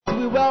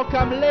we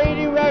welcome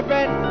Lady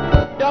Reverend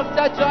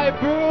Dr. Joy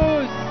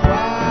Bruce.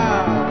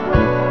 Wow.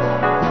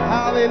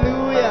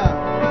 Hallelujah.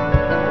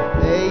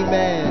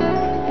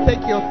 Amen.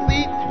 Take your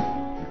seat.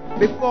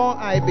 Before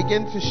I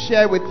begin to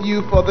share with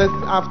you for this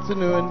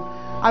afternoon,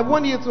 I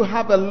want you to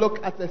have a look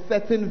at a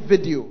certain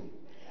video,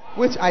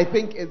 which I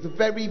think is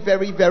very,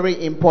 very,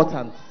 very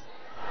important.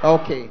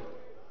 Okay.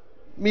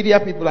 Media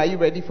people, are you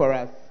ready for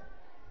us?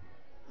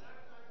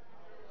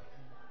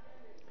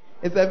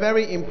 It's a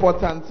very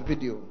important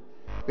video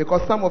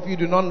because some of you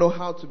do not know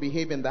how to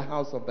behave in the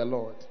house of the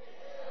Lord.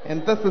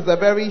 And this is a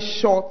very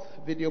short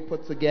video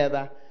put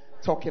together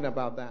talking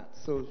about that.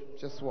 So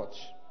just watch.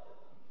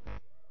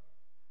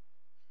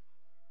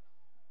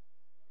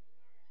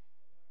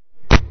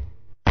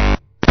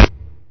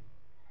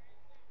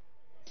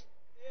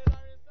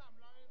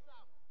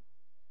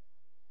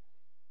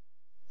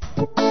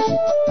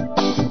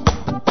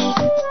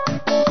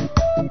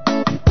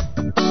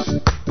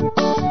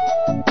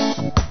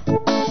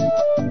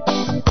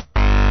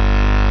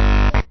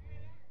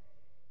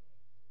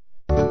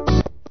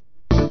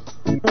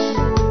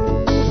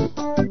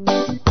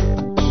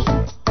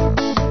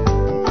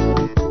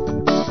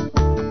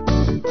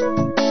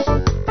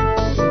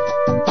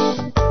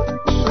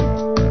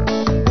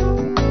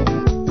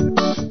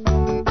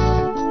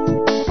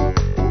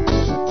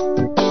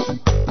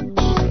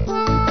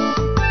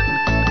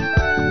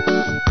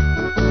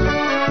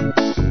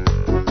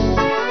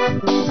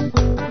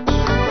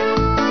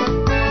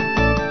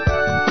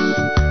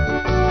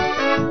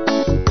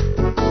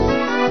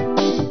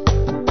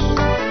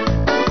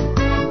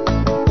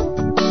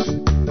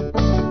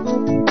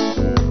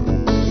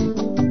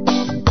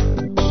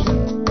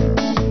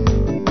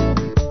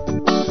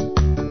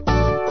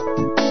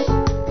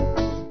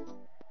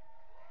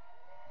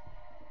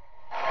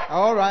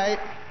 All right.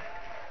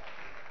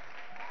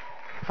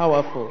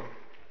 Powerful.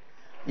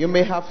 You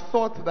may have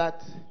thought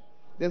that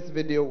this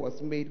video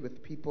was made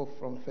with people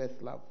from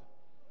Firstlove.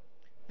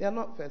 They are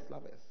not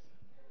Firstlovers.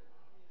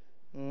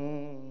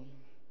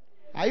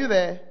 Are you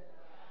there?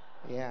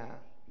 Yeah.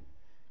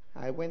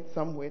 I went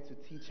somewhere to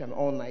teach an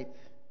all night,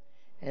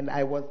 and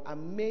I was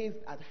amazed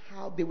at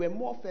how they were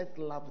more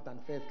Firstlove than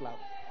Firstlove.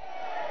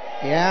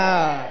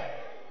 Yeah.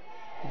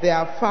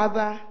 Their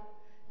father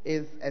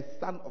is a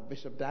son of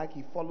Bishop Dag.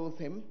 He follows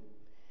him.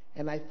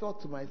 And I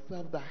thought to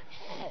myself that,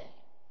 hey,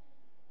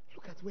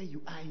 look at where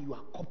you are. You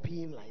are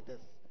copying like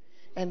this.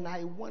 And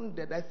I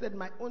wondered, I said,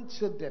 my own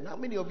children, how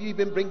many of you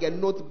even bring a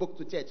notebook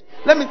to church?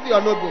 Let me see your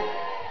notebook.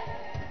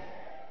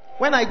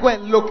 When I go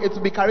and look, it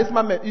will be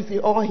charisma. You see,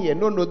 all here,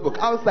 no notebook.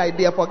 Outside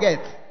there,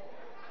 forget.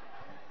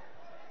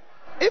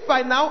 If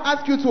I now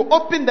ask you to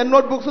open the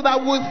notebook so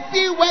that we'll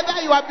see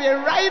whether you have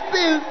been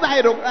writing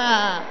inside of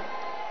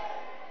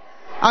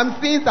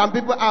I'm seeing some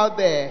people out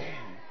there.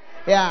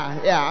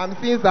 Yeah, I'm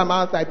seeing some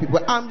outside people.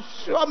 I'm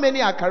sure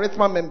many are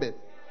charisma members.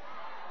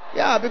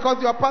 Yeah,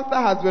 because your pastor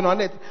has been on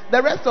it.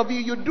 The rest of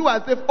you do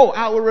as if, oh,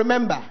 I will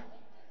remember.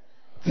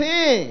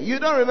 You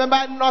don't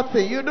remember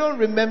nothing. You don't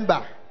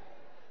remember.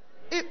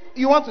 If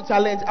you want to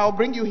challenge, I'll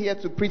bring you here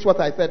to preach what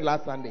I said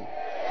last Sunday.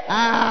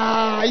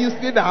 You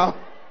see now.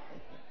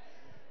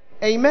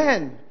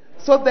 Amen.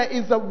 So there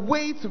is a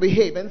way to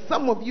behave. And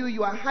some of you,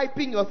 you are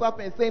hyping yourself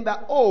and saying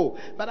that, oh,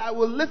 but I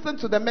will listen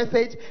to the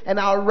message and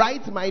I'll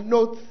write my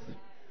notes.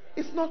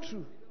 It's not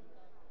true.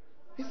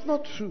 It's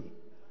not true.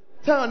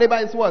 Tell your neighbor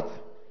it's what?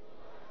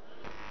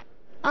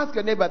 Ask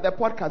your neighbor, the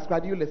podcast,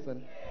 do you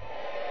listen?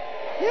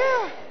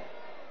 Yeah.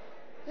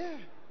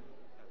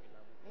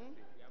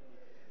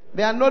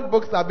 There are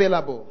notebooks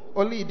available.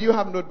 Only, do you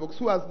have notebooks?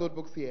 Who has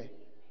notebooks here?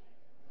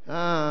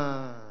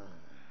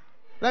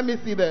 Let me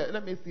see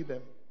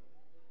them.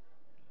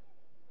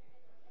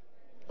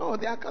 Oh,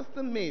 they are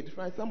custom made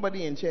by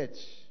somebody in church.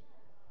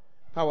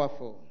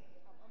 Powerful.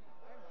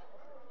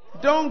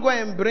 Don't go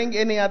and bring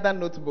any other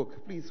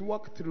notebook. Please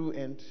walk through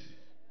inside.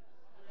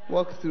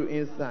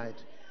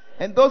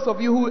 And those of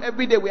you who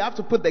every day we have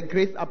to put the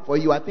grace up for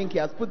you, I think he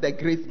has put the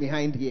grace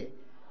behind here.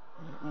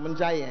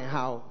 Munjai and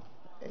how?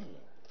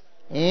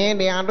 And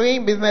they are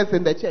doing business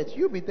in the church.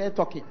 You be there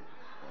talking.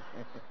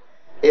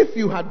 If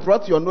you had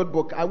brought your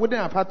notebook, I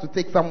wouldn't have had to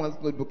take someone's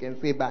notebook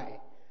and say bye.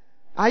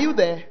 Are you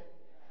there?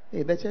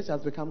 Hey, the church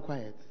has become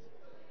quiet.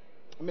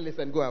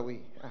 Listen, go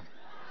away.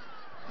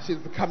 She's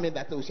coming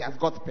that she has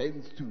got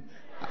pens too.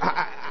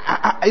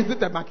 Is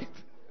it a market?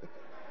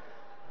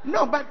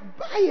 No, but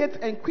buy it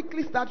and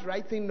quickly start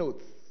writing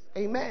notes.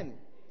 Amen.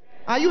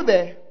 Are you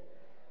there?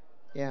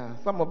 Yeah,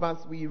 some of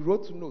us, we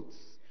wrote notes.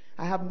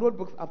 I have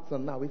notebooks up till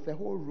now. It's a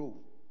whole row.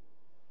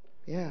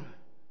 Yeah.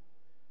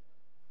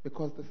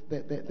 Because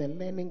the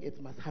learning, it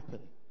must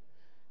happen.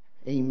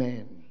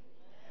 Amen.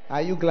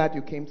 Are you glad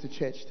you came to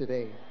church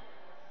today?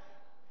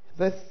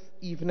 This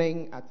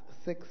evening at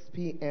 6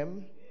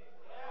 p.m.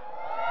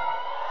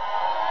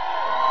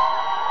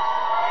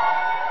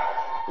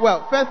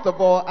 Well, first of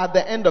all, at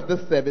the end of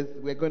this service,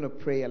 we're going to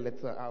pray a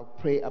little. I'll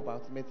pray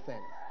about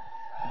mid-sense.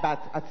 But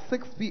at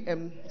 6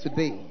 p.m.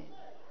 today,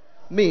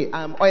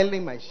 I'm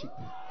oiling my sheep.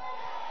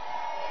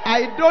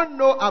 I don't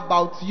know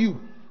about you,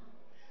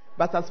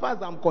 But as far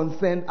as I'm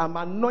concerned, I'm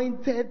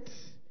anointed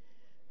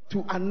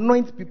to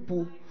anoint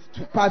people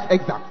to pass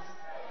exams.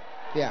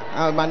 Yeah,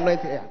 I'm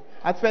anointed. Yeah.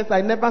 At first,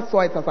 I never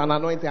saw it as an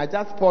anointing. I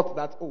just thought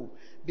that,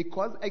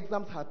 because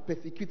exams have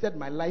persecuted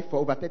my life for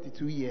over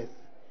 32 years,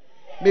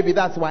 maybe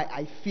that's why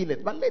I feel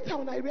it. But later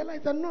on, I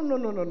realized that no.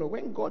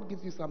 When God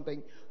gives you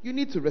something, you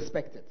need to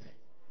respect it.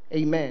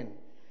 Amen.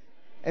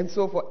 And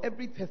so for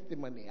every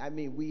testimony,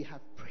 we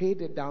have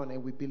prayed it down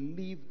and we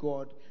believe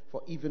God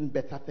for even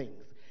better things.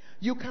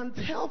 You can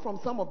tell from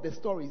some of the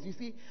stories. You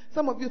see,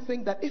 some of you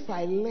think that if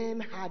I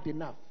learn hard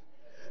enough,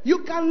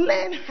 you can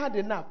learn hard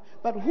enough.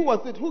 But who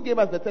was it? Who gave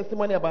us the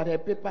testimony about her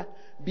paper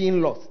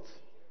being lost?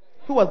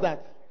 Who was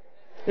that?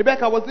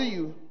 Rebecca, was it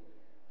you?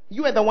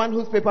 You were the one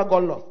whose paper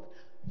got lost.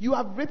 You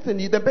have written,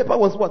 the paper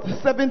was what?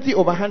 70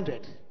 over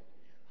 100.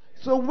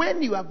 So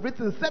when you have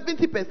written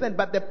 70%,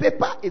 but the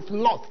paper is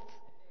lost,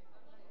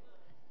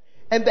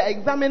 and the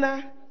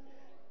examiner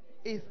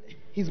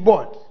he's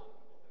bored,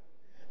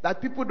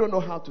 that people don't know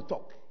how to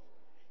talk.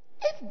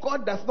 If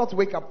God does not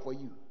wake up for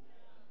you,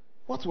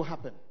 what will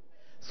happen?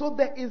 So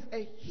there is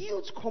a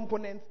huge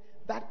component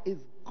that is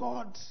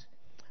God's,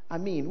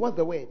 what's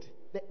the word?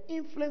 The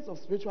influence of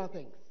spiritual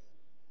things.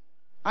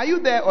 Are you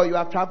there or you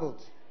have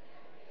traveled?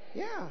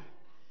 Yeah.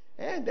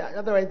 And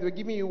otherwise they're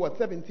giving you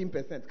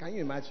 17%. Can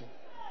you imagine?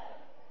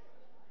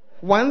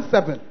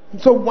 17.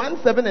 So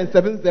 17 and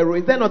 70,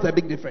 is there not a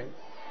big difference?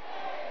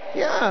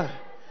 Yeah.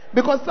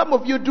 Because some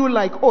of you do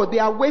they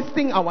are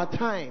wasting our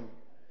time.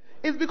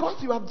 It's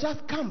because you have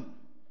just come.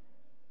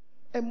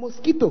 A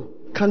mosquito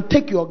can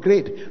take your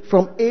grade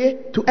from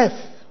A to F.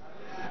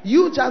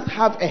 You just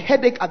have a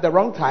headache at the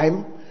wrong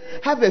time,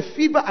 have a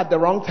fever at the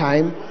wrong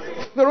time,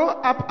 throw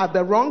up at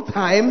the wrong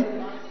time.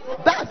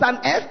 That's an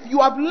F. You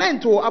have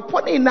learned to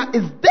Aponina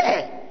is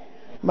there.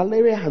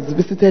 Malaria has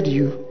visited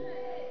you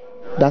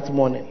that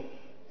morning.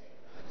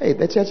 Hey,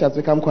 the church has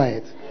become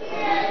quiet.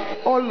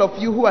 All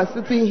of you who are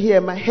sitting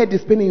here, my head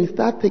is spinning.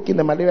 Start taking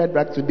the malaria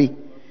drug today.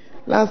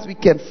 Last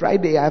weekend,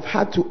 Friday, I've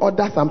had to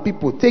order some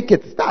people. Take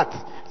it, start.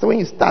 So when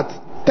you start,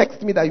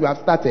 text me that you have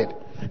started.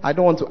 I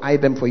don't want to eye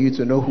them for you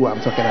to know who I'm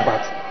talking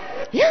about.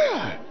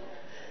 Yeah.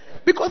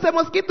 Because a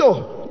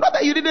mosquito. Not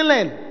that you didn't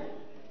learn.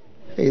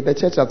 Hey, the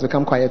church has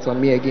become quiet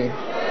on me again.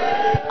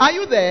 Are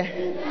you there?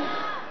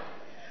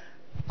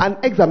 An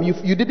exam,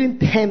 you didn't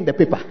turn the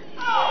paper.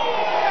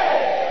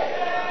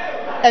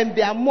 And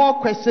there are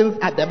more questions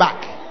at the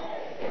back.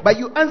 But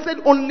you answered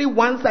only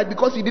one side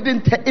because you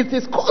didn't it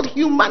is called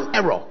human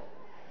error.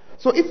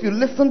 So if you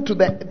listen to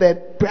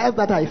the prayers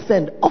that I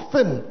send,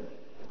 often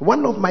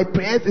one of my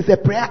prayers is a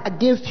prayer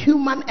against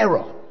human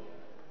error.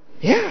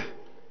 Yeah.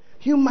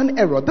 Human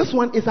error. This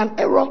one is an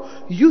error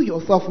you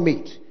yourself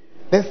made.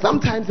 Then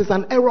sometimes it's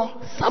an error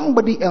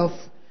somebody else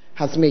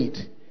has made.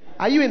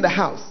 Are you in the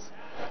house?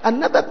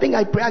 Another thing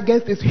I pray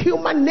against is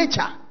human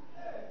nature.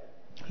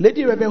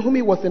 Lady Reverend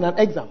Humi was in an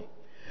exam.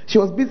 She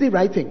was busy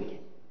writing.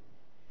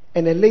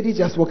 And a lady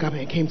just woke up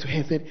and came to her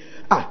and said,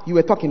 you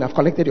were talking, I've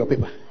collected your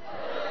paper.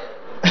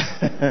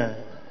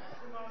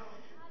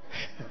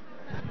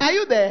 Are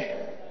you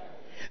there?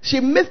 She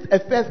missed a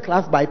first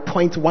class by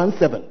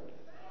 0.17.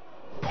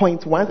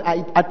 0.1.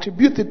 I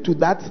attribute it to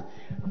that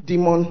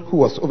demon who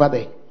was over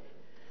there.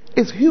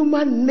 It's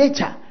human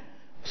nature.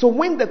 So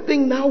when the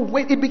thing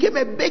it became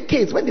a big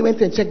case. When they went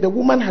and checked, the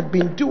woman had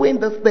been doing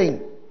this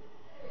thing.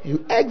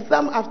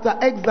 Exam after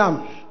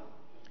exam.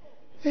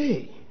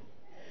 Hey.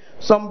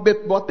 Some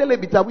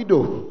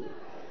widow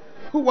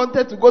who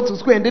wanted to go to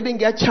school and didn't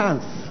get a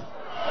chance.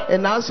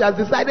 And now she has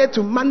decided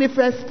to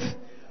manifest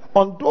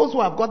on those who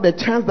have got the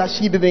chance that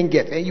she didn't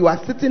get. And you are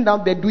sitting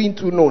down there doing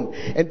too known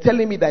and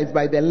telling me that it's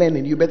by the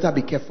learning. You better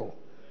be careful.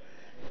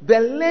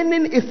 The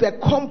learning is a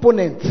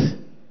component.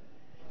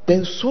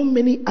 Then so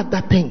many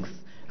other things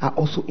are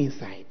also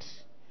inside.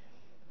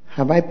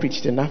 Have I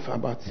preached enough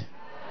about it?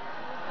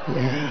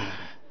 Yeah.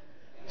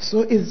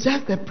 So it's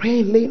just a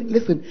prayer lane.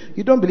 Listen,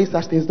 you don't believe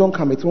such things, don't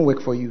come. It won't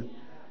work for you.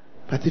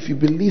 But if you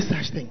believe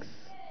such things,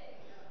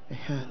 a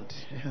hand,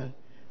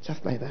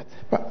 just like that.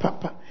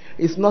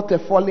 It's not a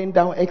falling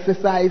down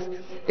exercise.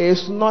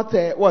 It's not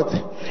a what?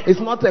 It's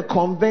not a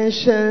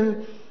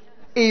convention.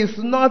 It's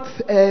not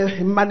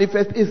a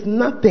manifest. It's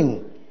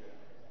nothing.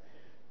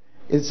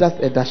 It's just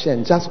a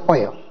dashen, just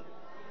oil.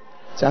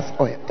 Just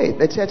oil. Hey,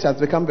 the church has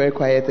become very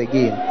quiet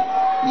again.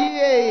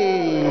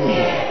 Yay!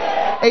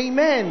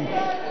 Amen.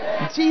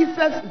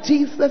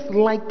 Jesus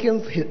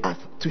likens us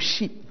to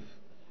sheep.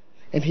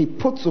 And he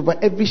puts over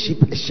every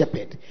sheep a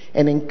shepherd.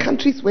 And in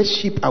countries where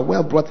sheep are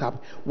well brought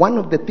up, one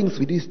of the things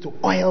we do is to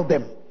oil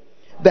them.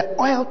 The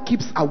oil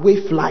keeps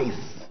away flies.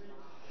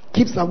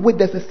 Keeps away.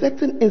 There's a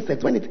certain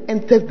insect. When it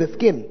enters the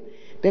skin,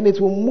 then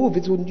it will move.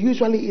 It's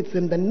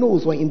in the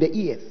nose or in the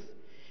ears.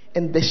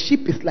 And the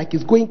sheep is like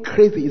it's going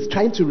crazy. It's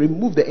trying to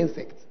remove the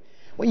insect.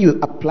 When you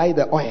apply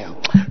the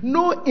oil,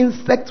 no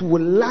insect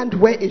will land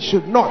where it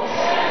should not.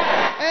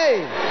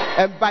 Hey,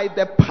 and by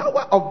the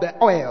power of the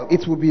oil,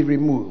 it will be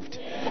removed.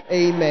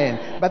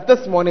 Amen. But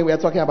this morning we are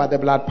talking about the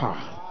blood power.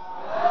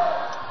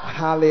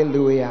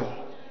 Hallelujah.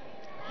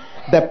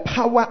 The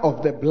power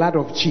of the blood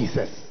of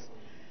Jesus.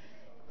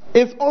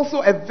 It's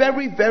also a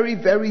very, very,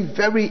 very,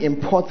 very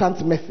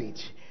important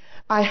message.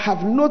 I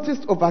have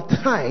noticed over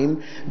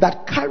time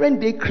that current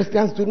day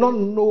Christians do not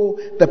know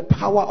the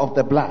power of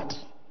the blood.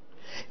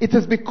 It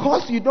is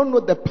because you don't know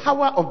the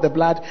power of the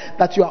blood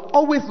that you are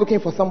always looking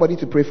for somebody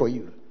to pray for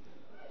you.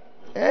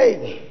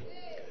 Hey.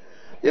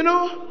 You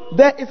know,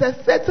 there is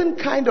a certain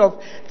kind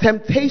of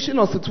temptation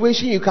or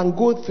situation you can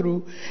go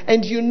through,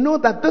 and you know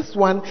that this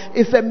one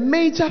is a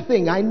major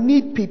thing. I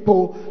need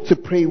people to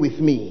pray with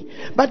me.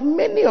 But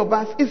many of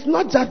us, it's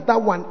not just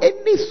that one.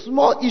 Any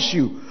small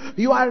issue,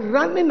 you are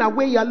running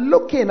away, you're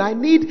looking, I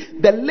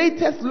need the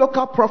latest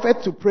local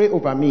prophet to pray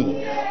over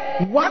me.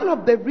 One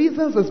of the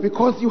reasons is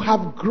because you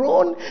have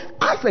grown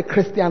as a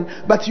Christian,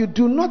 but you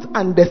do not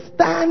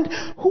understand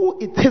who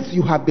it is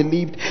you have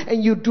believed,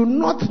 and you do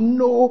not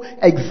know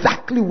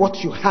exactly what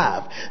you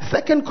have.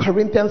 2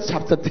 Corinthians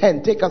chapter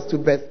 10, take us to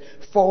verse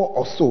 4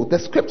 or so. The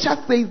scripture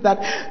says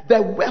that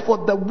the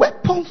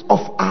weapons of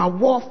our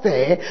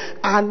warfare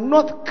are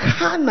not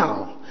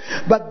carnal,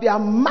 but they are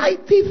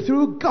mighty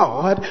through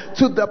God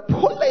to the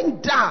pulling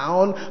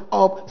down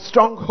of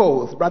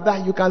strongholds.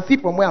 Brother, you can see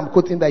from where I'm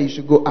quoting that you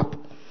should go up.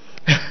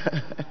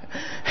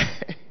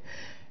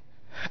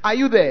 Are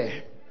you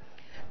there?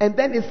 And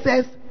then it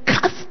says,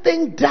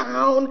 casting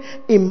down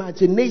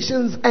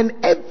imaginations and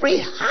every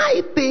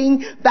high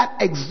thing that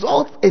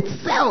exalts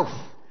itself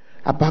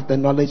above the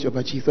knowledge of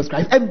Jesus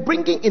Christ, and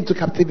bringing into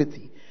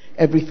captivity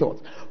every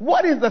thought.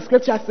 What is the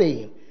scripture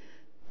saying?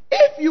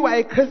 If you are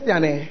a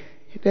Christian,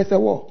 there's a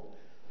war.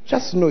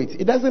 Just know it.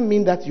 It doesn't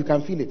mean that you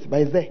can feel it,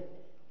 but it's there.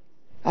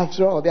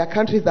 After all, there are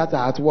countries that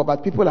are at war,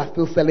 but people are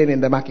still selling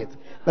in the market.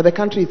 But the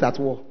country is at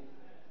war.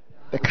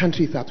 The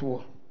country is at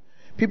war.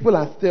 People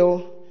are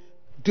still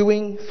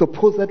doing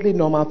supposedly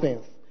normal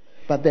things,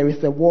 but there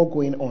is a war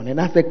going on. And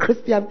as a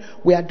Christian,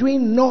 we are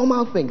doing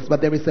normal things,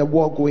 but there is a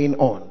war going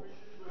on.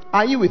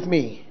 Are you with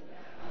me?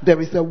 There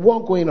is a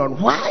war going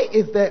on. Why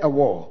is there a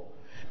war?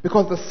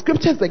 Because the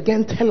scriptures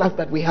again tell us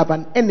that we have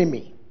an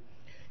enemy.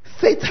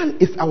 Satan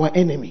is our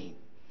enemy.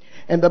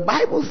 And the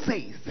Bible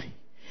says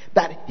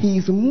that he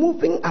is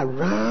moving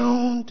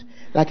around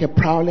like a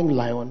prowling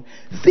lion,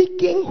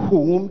 seeking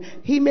whom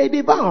he may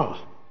devour.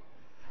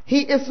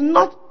 He is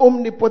not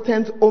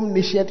omnipotent,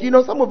 omniscient. You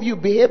know, some of you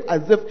behave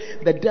as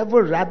if the devil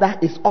rather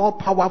is all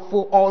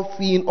powerful, all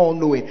seeing, all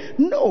knowing.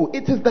 No,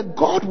 it is the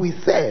God we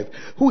serve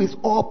who is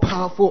all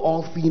powerful,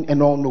 all seeing,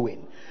 and all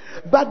knowing.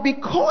 But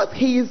because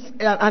he is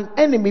an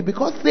enemy,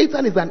 because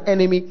Satan is an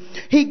enemy,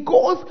 he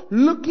goes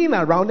looking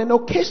around, and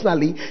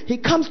occasionally he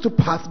comes to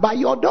pass by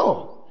your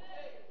door.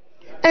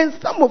 And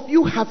some of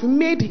you have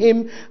made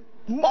him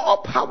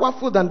more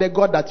powerful than the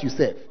God that you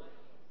serve.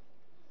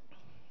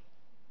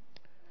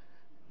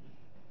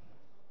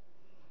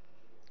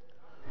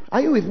 Are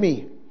you with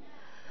me?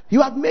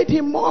 You have made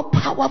him more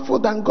powerful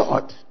than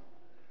God.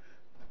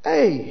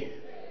 Hey,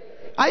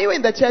 are you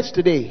in the church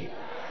today?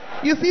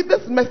 You see,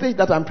 this message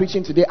that I'm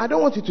preaching today, I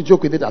don't want you to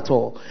joke with it at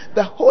all.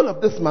 The whole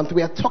of this month,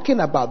 we are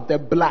talking about the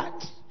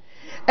blood.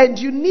 And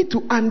you need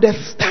to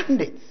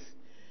understand it.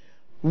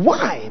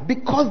 Why?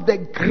 Because the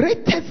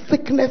greatest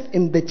sickness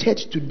in the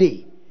church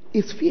today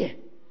is fear.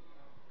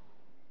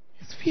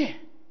 It's fear.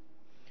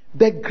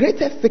 The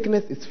greatest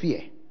sickness is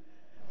fear.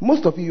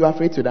 Most of you are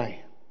afraid to die.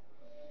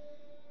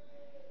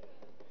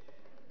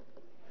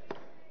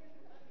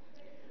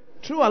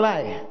 True or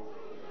lie?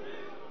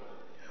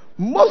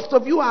 Most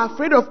of you are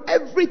afraid of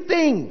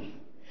everything.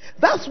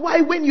 That's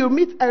why when you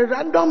meet a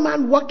random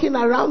man walking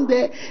around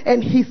there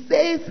and he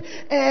says,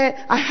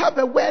 I have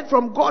a word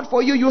from God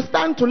for you, you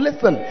stand to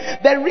listen.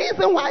 The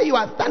reason why you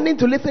are standing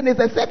to listen is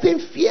a certain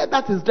fear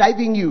that is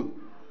driving you.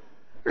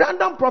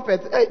 Random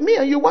prophets, me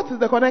and you, what is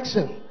the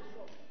connection?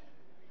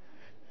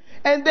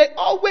 And they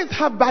always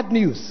have bad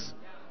news.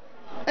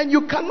 And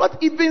you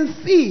cannot even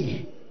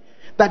see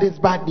that is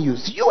bad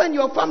news. You and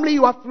your family,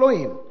 you are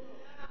flowing.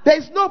 There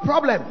is no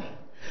problem.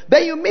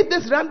 Then you meet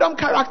this random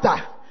character,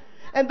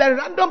 and the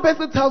random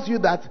person tells you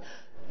that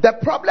the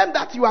problem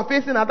that you are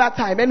facing at that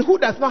time, and who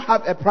does not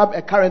have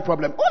a current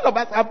problem? All of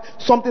us have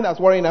something that's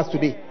worrying us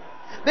today.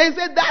 They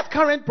say that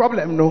current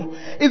problem, no,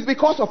 is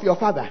because of your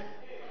father.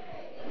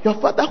 Your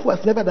father who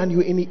has never done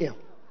you any ill.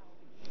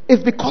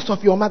 It's because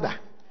of your mother.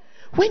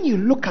 When you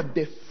look at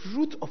the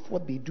fruit of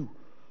what they do,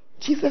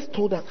 Jesus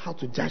told us how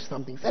to judge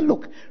something. He said,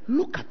 look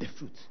at the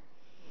fruit.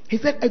 He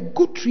said, a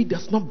good tree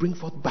does not bring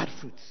forth bad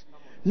fruit.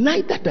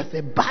 Neither does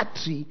a bad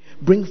tree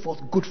bring forth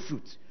good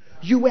fruit.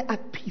 You were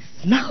at peace.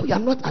 Now you are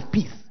not at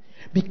peace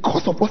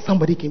because of what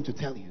somebody came to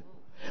tell you.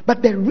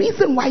 But the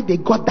reason why they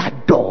got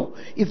that door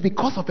is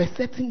because of a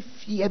certain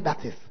fear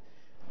that is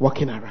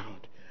walking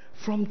around.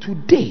 From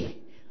today,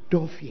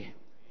 don't fear.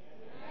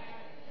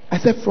 I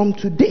said from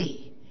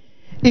today,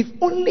 if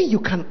only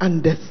you can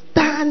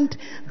understand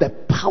the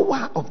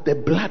power of the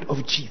blood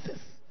of Jesus.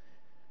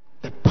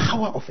 The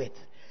power of it.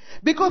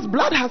 Because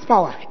blood has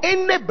power.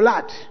 Any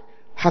blood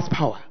has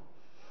power.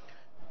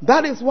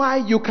 That is why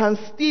you can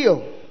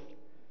steal.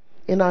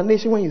 In our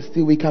nation, when you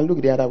steal, we can look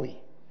the other way.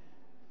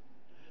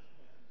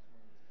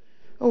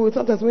 Oh,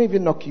 sometimes we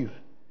even knock you.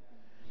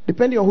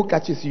 Depending on who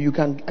catches you, you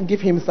can give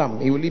him some.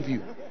 He will leave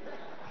you.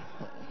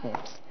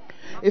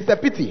 It's a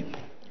pity.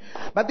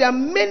 But there are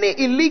many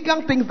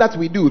illegal things that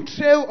we do,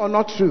 true or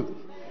not true.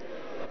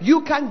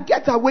 You can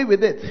get away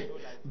with it.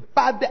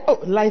 But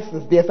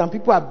license, there some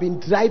people have been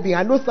driving.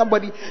 I know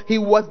somebody, he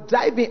was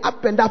driving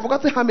up and down. I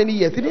forgot how many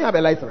years. He didn't have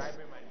a license.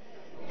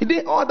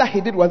 All that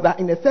he did was that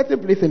in a certain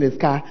place in his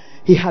car,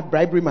 he had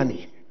bribery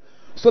money.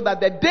 So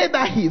that the day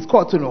that he is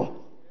caught,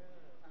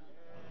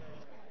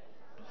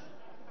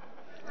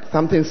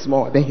 something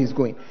small, then he's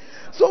going.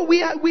 So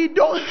we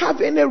don't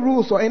have any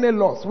rules or any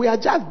laws. We are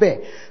just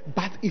there.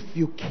 But if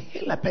you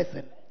kill a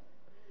person,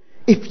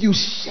 if you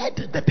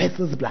shed the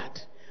person's blood,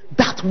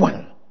 that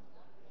one,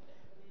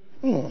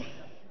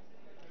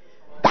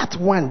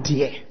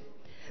 dear,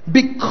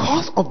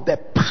 because of the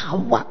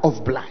power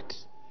of blood,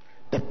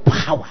 the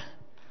power,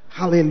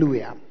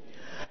 hallelujah.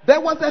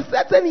 There was a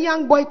certain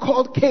young boy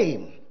called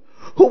Cain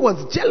who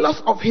was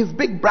jealous of his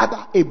big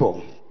brother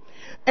Abel.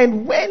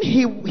 And when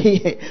he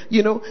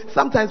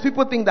sometimes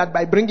people think that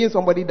by bringing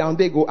somebody down,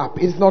 they go up.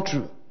 It's not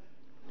true.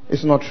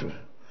 It's not true.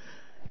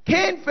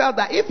 Cain felt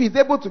that if he's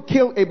able to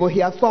kill Abel, he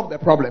has solved the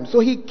problem. So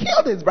he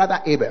killed his brother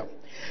Abel.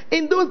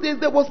 In those days,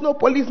 there was no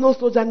police, no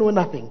soldier, no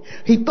nothing.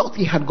 He thought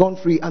he had gone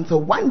free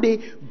until one day,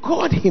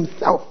 God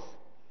himself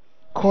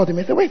called him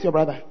and said, "Where's your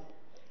brother?"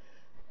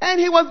 And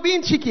he was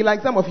being cheeky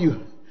like some of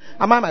you.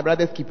 Am I my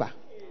brother's keeper?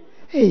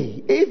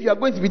 Hey, if you are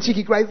going to be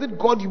cheeky, Christ, is it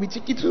God you be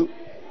cheeky too?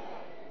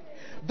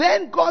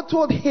 Then God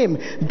told him,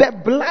 the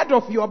blood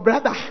of your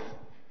brother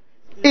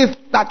is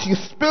that you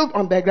spilled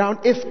on the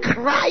ground is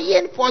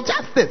crying for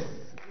justice.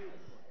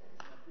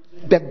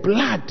 The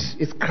blood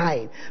is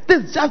crying.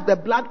 This is just the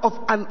blood of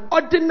an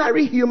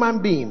ordinary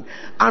human being.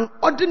 An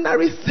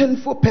ordinary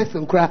sinful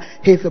person.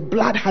 His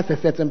blood has a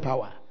certain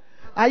power.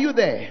 Are you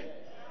there?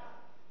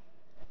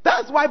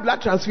 That's why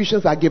blood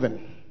transfusions are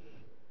given.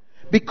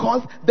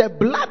 Because the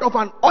blood of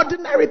an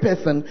ordinary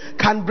person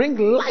can bring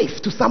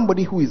life to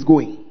somebody who is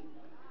going.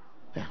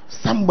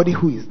 Somebody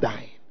who is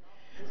dying.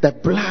 The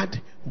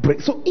blood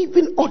breaks. So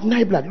even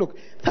ordinary blood. Look,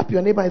 tap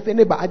your neighbor and say,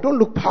 "Neighbor, I don't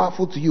look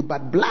powerful to you,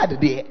 but blood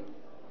there."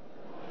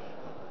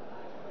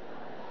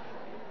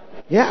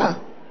 Yeah.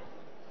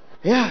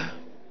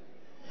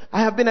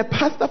 I have been a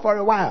pastor for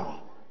a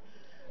while.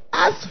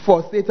 As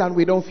for Satan,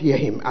 we don't fear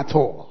him at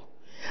all.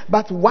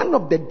 But one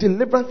of the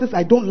deliverances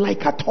I don't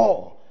like at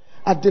all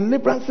are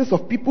deliverances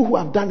of people who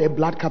have done a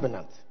blood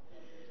covenant.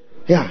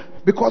 Yeah.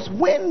 Because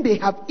when they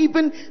have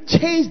even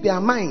changed their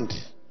mind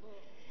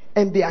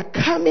and they are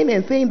coming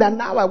and saying that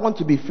now I want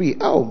to be free.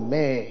 Oh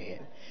man.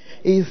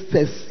 It's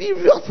a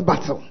serious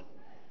battle.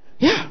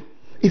 Yeah.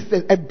 It's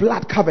a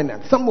blood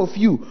covenant. Some of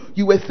you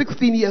were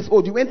 16 years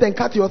old. You went and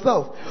cut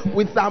yourself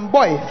with some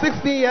boy,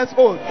 16 years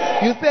old.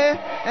 You say,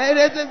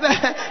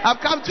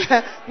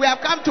 we have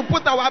come to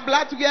put our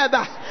blood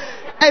together.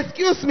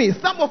 Excuse me,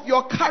 some of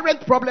your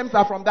current problems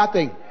are from that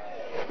thing.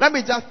 Let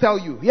me just tell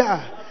you.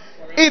 Yeah.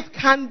 It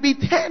can be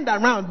turned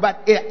around,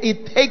 but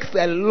it takes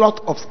a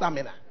lot of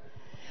stamina.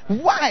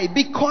 Why?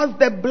 Because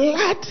the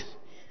blood,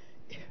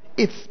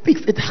 it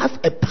speaks. It has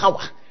a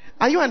power.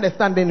 Are you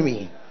understanding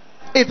me?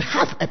 It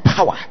has a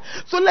power.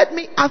 So let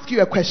me ask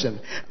you a question.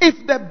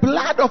 If the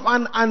blood of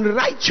an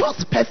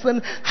unrighteous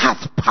person has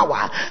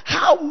power,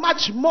 how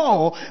much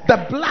more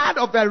the blood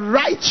of a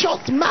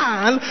righteous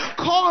man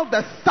called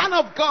the Son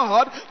of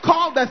God,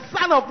 called the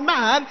Son of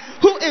Man,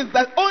 who is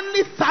the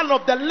only Son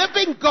of the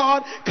living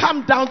God,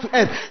 come down to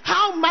earth?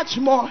 How much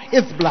more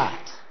his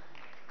blood?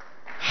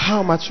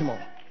 How much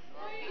more?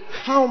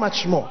 How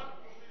much more?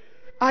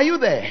 Are you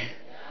there?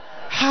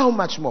 How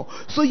much more?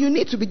 So you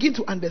need to begin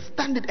to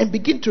understand it and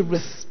begin to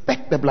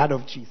respect the blood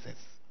of Jesus.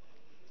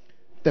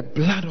 The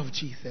blood of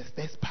Jesus.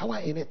 There's power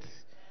in it.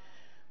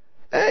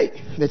 Hey,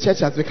 the church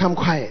has become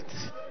quiet.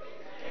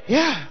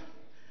 Yeah.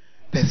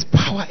 There's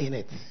power in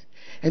it.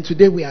 And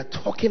today we are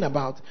talking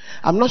about,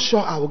 I'm not sure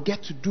I will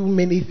get to do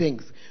many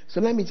things. So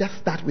let me just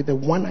start with the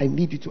one I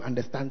need you to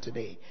understand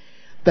today.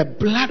 The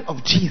blood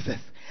of Jesus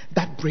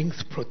that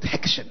brings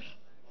protection.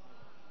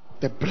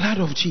 The blood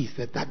of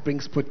Jesus that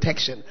brings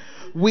protection.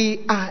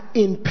 We are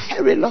in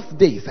perilous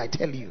days, I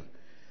tell you.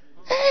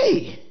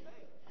 Hey,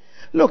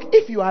 look,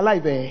 if you are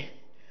alive,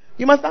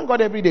 you must thank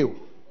God every day.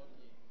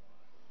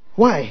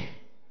 Why?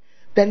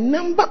 The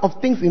number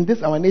of things in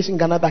this our nation,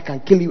 Ghana, that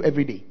can kill you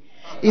every day.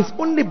 It's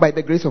only by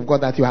the grace of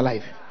God that you are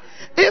alive.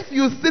 If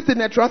you sit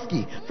in a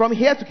Trotsky from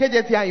here to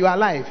KJT and you are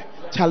alive,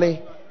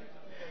 Charlie.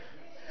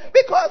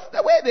 Because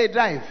the way they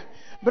drive.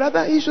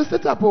 Brother, you should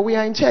sit up or we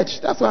are in church.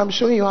 That's why I'm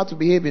showing you how to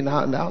behave in the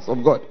house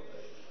of God.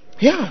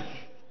 Yeah.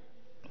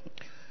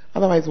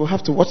 Otherwise, we'll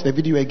have to watch the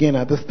video again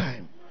at this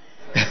time.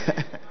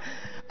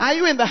 Are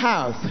you in the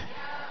house?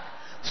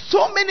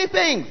 So many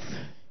things.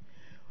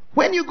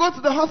 When you go to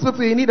the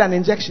hospital, you need an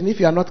injection if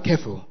you are not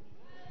careful.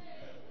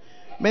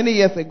 Many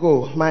years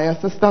ago, my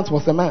assistant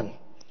was a man.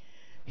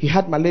 He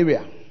had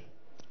malaria.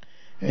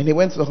 And he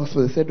went to the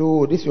hospital and said,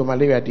 "Oh, this is your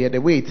malaria, dear.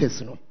 The way it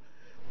is,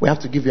 we have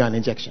to give you an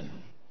injection."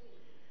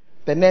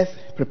 The nurse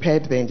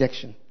prepared the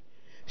injection.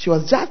 She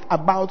was just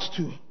about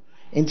to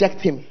inject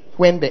him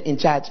when the in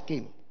charge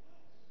came.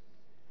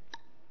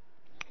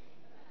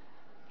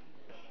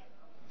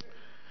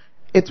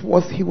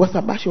 she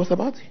was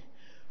about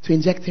to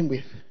inject him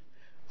with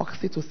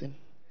oxytocin,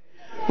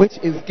 which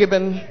is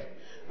given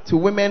to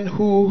women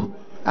who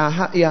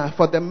are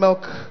for the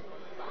milk.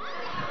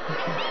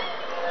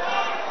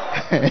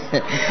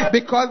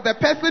 Because the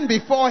person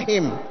before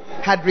him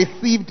had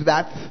received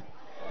that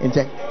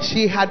injection.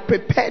 She had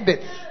prepared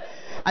it.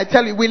 I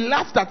tell you, we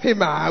laughed at him.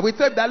 We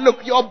said that,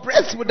 look, your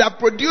breast would have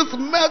produced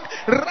milk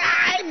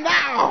right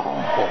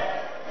now.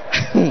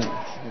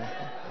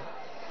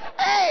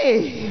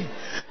 Hey,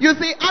 you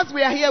see, as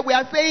we are here, we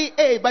are saying,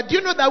 hey, but do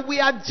you know that we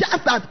are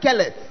just as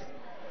careless?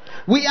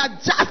 We are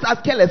just as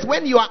careless.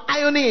 When you are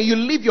ironing and you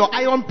leave your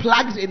iron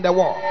plugged in the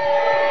wall.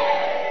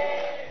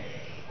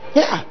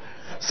 Yeah.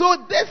 So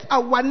this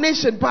our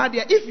nation,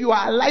 Padia, if you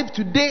are alive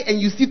today and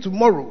you see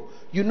tomorrow,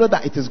 you know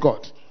that it is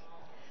God.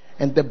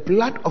 And the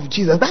blood of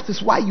Jesus. That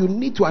is why you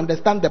need to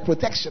understand the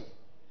protection.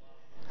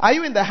 Are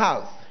you in the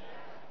house?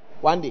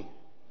 One day,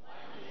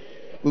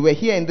 we were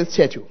here in this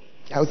church.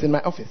 I was in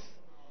my office.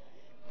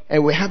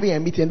 And we're having a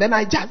meeting. Then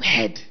I just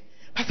heard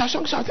Pastor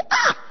Shong shout,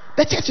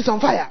 the church is on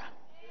fire.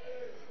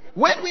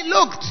 When we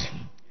looked,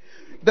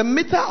 the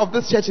meter of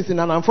this church is in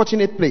an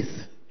unfortunate place.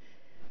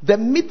 The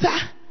meter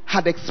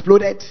had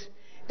exploded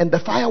and the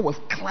fire was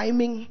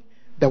climbing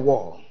the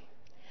wall.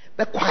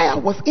 The choir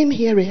was in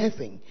here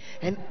rehearsing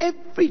and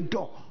every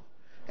door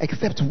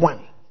except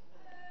one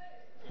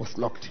was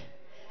locked.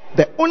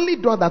 The only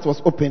door that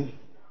was open,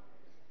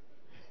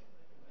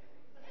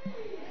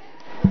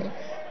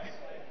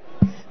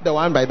 the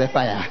one by the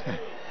fire.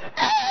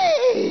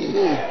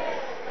 Hey!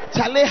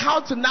 Charlie, how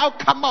to now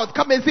come out?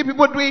 Come and see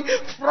people doing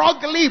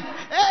frog leap.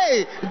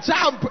 Hey,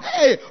 jump.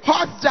 Hey,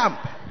 horse jump.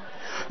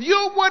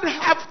 You would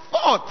have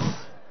thought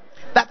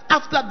that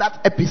after that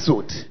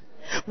episode,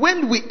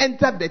 when we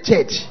entered the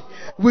church,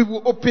 we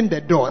will open the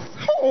doors.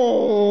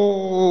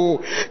 Oh,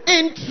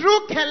 in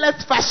true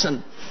careless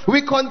fashion,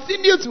 we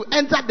continue to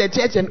enter the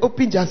church and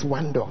open just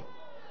one door.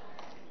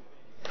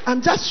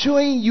 I'm just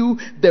showing you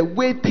the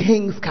way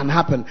things can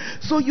happen.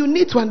 So you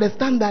need to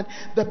understand that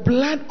the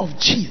blood of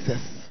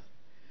Jesus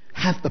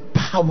has the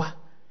power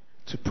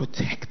to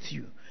protect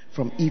you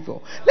from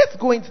evil. Let's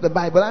go into the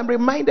Bible. I'm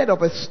reminded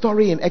of a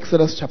story in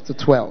Exodus chapter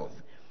 12.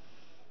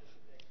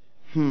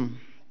 And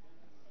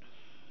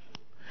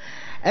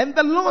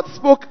the Lord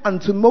spoke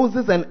unto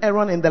Moses and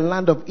Aaron in the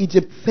land of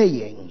Egypt,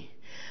 saying,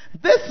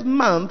 this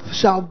month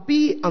shall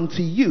be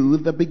unto you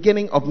the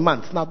beginning of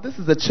months. Now this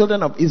is the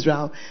children of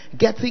Israel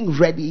getting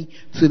ready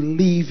to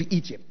leave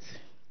Egypt.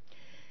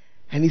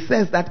 And he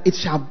says that it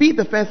shall be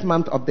the first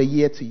month of the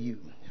year to you.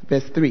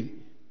 Verse 3.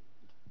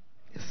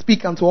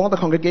 Speak unto all the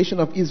congregation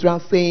of Israel,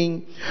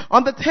 saying,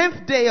 on the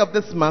 10th day of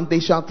this month they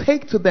shall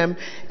take to them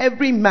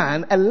every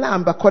man a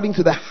lamb according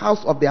to the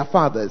house of their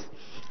fathers,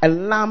 a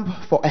lamb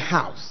for a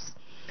house.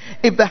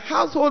 If the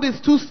household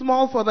is too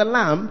small for the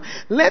lamb,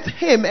 let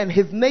him and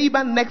his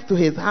neighbor next to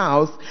his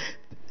house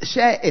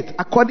share it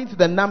according to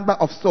the number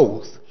of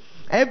souls.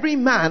 Every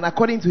man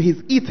according to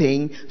his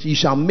eating, you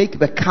shall make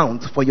the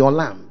count for your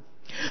lamb.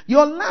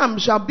 Your lamb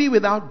shall be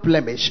without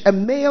blemish, a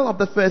male of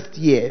the first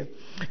year.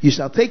 You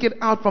shall take it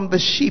out from the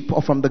sheep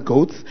or from the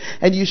goats,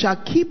 and you shall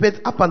keep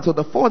it up until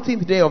the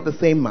 14th day of the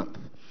same month.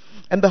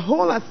 And the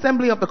whole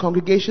assembly of the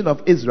congregation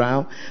of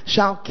Israel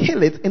shall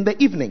kill it in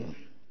the evening.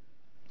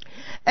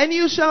 And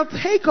you shall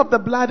take up the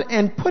blood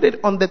and put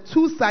it on the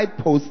two side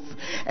posts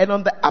and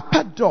on the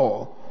upper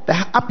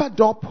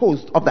door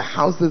post of the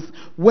houses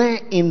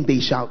wherein they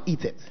shall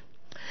eat it.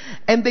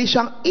 And they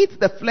shall eat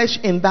the flesh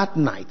in that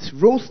night,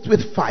 roast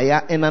with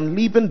fire and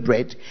unleavened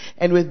bread,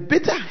 and with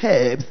bitter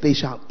herbs they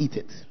shall eat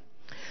it.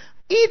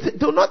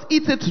 Do not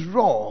eat it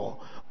raw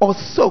or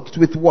soaked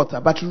with water,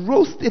 but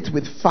roast it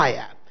with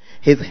fire,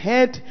 his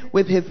head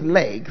with his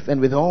legs and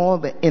with all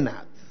the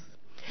innards.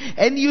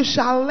 And you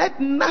shall let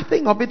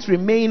nothing of it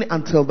remain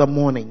until the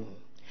morning.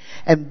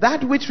 And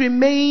that which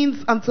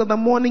remains until the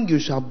morning you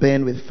shall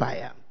burn with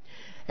fire.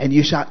 And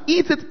you shall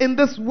eat it in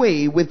this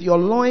way, with your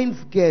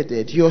loins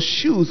girded, your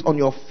shoes on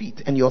your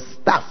feet, and your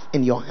staff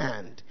in your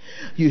hand.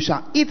 You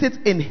shall eat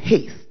it in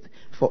haste,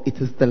 for it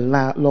is the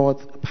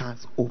Lord's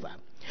Passover.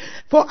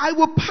 For I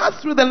will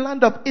pass through the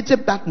land of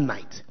Egypt that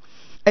night,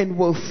 and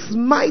will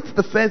smite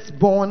the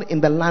firstborn in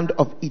the land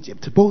of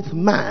Egypt, both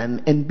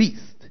man and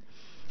beast.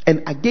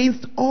 And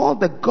against all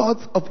the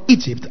gods of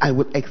Egypt I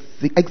will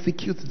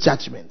execute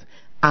judgment.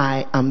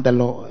 I am the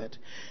Lord.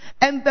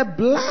 And the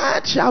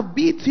blood shall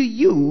be to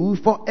you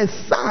for a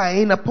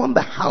sign upon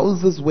the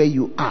houses where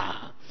you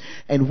are.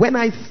 And when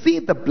I see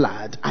the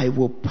blood, I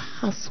will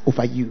pass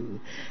over you.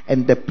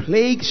 And the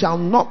plague shall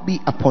not be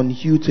upon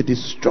you to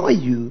destroy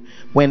you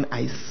when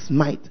I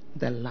smite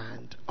the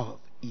land of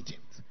Egypt.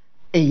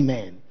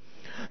 Amen.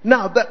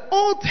 Now, the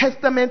Old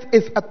Testament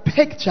is a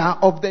picture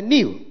of the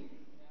New.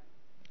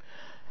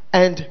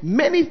 And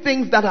many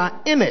things that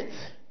are in it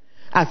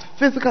as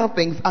physical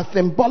things are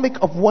symbolic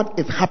of what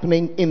is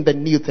happening in the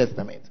New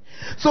Testament.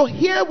 So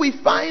here we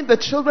find the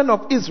children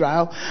of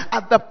Israel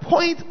at the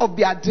point of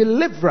their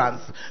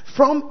deliverance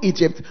from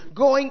Egypt,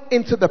 going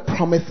into the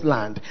promised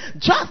land.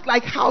 Just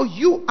like how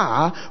you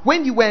are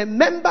when you were a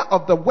member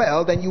of the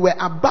world and you were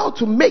about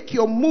to make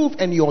your move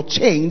and your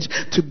change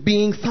to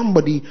being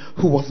somebody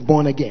who was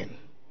born again.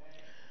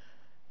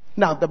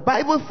 Now the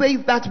Bible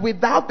says that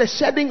without the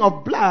shedding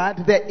of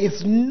blood, there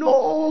is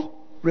no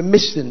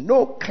remission,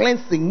 no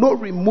cleansing, no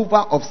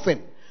removal of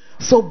sin.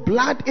 So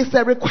blood is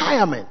a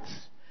requirement.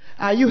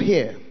 Are you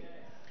here?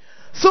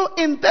 So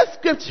in this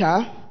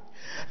scripture,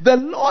 the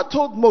Lord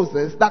told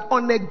Moses that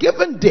on a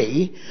given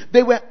day,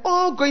 they were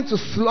all going to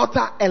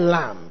slaughter a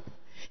lamb.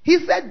 He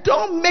said,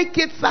 don't make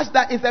it such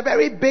that it's a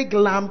very big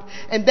lamb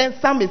and then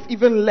some is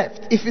even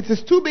left. If it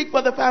is too big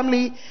for the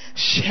family,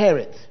 share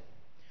it.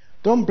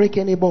 Don't break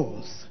any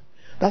bones.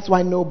 That's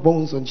why no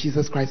bones on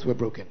Jesus Christ were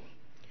broken.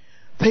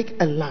 Take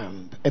a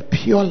lamb, a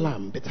pure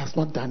lamb. It has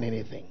not done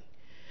anything.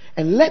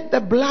 And let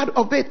the blood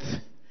of it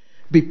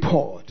be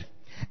poured.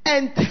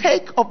 And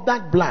take of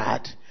that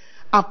blood,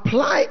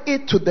 apply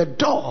it to the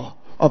door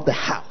of the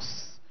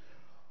house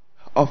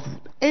of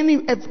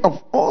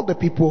all the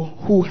people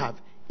who have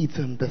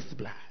eaten this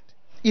blood,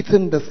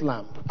 eaten this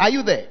lamb. Are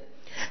you there?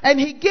 And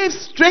he gave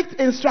strict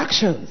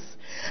instructions,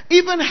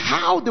 even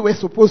how they were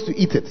supposed to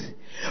eat it.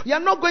 You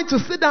are not going to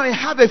sit down and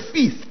have a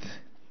feast.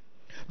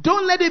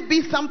 Don't let it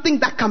be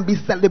something that can be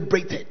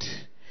celebrated.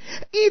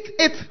 Eat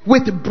it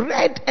with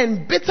bread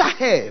and bitter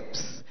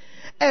herbs.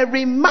 A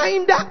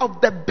reminder of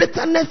the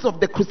bitterness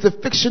of the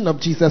crucifixion of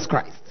Jesus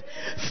Christ.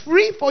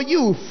 Free for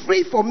you,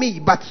 free for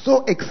me, but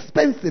so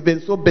expensive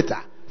and so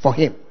bitter for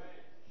him.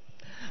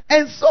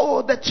 And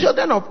so the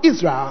children of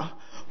Israel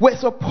were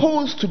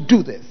supposed to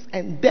do this.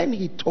 And then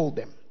he told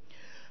them,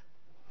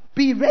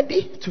 be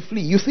ready to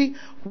flee. You see,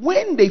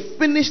 when they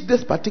finished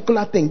this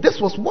particular thing, this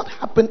was what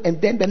happened, and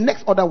then the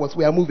next order was,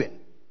 we are moving.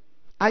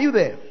 Are you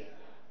there?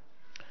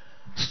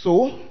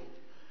 So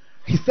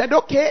he said,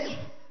 okay,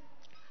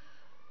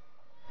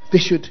 they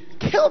should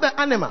kill the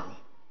animal.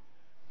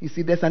 You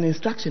see, there's an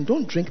instruction.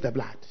 Don't drink the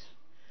blood.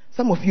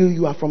 Some of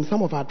you are from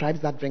some of our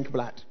tribes that drink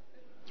blood.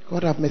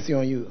 God have mercy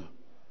on you.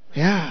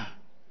 Yeah.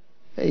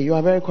 Hey, you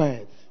are very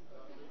quiet.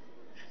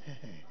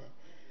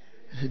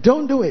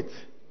 Don't do it.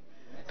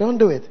 Don't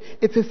do it.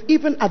 It is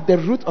even at the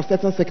root of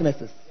certain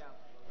sicknesses.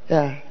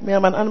 Yeah. Me,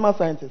 I'm an animal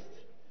scientist.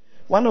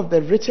 One of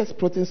the richest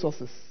protein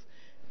sources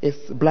is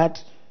blood.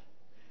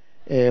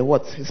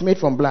 It's made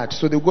from blood.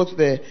 So they go to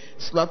the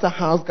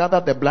slaughterhouse,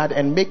 gather the blood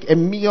and make a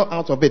meal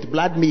out of it,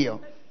 blood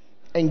meal,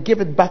 and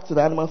give it back to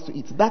the animals to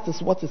eat. That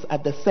is what is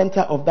at the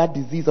center of that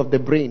disease of the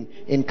brain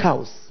in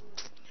cows.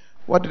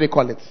 What do they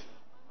call it?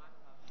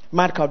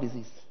 Mad cow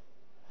disease.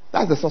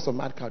 That's the source of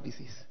mad cow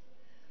disease.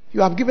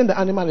 You have given the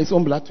animal its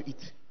own blood to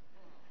eat.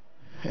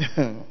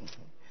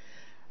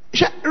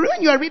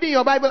 When you are reading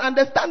your Bible,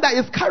 understand that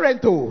it's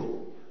current.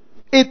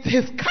 It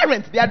is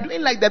current. They are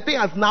doing like the thing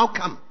has now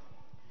come.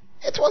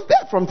 It was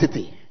there from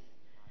Titi.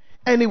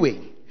 Anyway,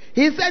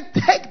 he said,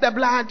 take the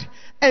blood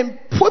and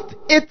put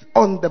it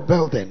on the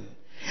building.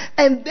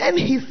 And then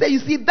he said, you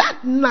see,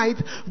 that night,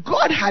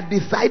 God had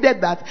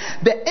decided that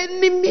the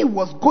enemy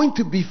was going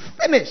to be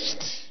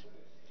finished.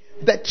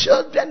 The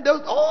children,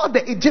 all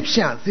the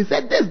Egyptians, he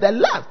said, this is the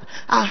last.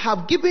 I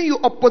have given you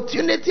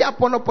opportunity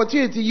upon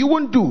opportunity. You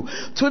won't do.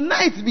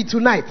 Tonight be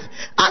tonight.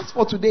 As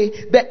for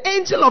today, the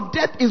angel of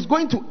death is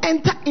going to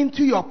enter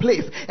into your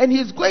place. And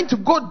he's going to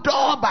go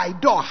door by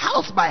door,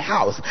 house by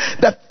house.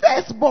 The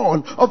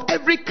firstborn of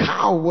every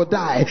cow will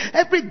die.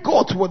 Every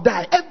goat will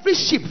die. Every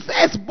sheep,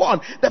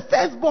 firstborn. The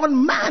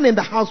firstborn man in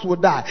the house will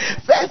die.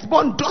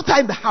 Firstborn daughter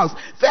in the house.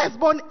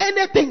 Firstborn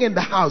anything in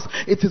the house.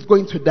 It is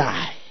going to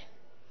die.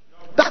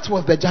 That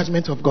was the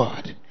judgment of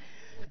God.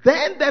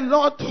 Then the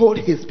Lord told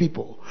his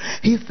people,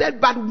 he said,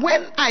 but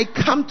when I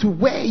come to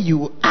where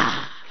you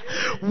are,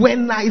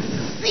 when I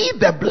see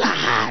the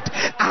blood,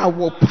 I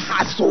will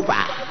pass over.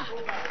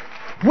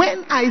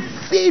 When I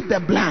see the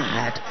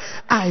blood,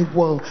 I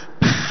will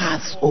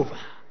pass over.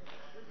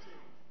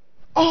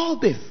 All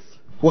this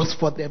was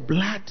for the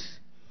blood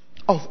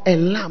of a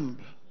lamb,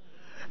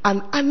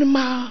 an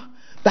animal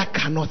that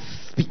cannot speak.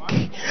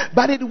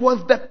 But it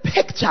was the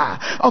picture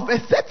of a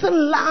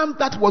certain lamb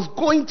that was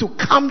going to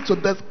come to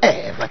this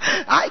earth.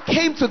 I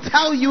came to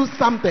tell you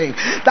something,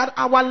 that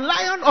our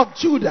Lion of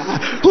Judah,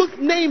 whose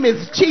name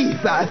is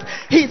Jesus,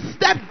 he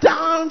stepped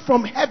down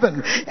from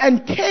heaven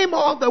and came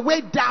all the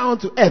way down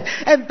to earth.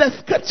 And the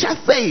scripture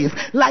says,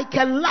 like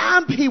a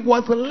lamb he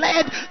was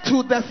led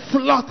to the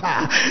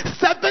slaughter.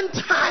 7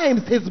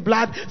 times his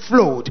blood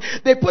flowed.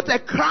 They put a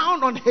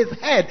crown on his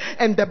head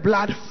and the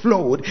blood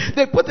flowed.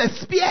 They put a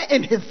spear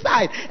in his side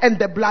and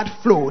the blood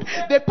flowed.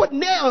 They put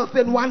nails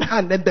in one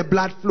hand and the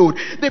blood flowed.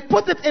 They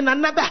put it in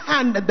another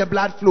hand and the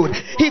blood flowed.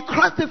 He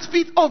crossed his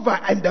feet over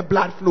and the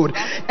blood flowed.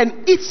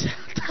 And each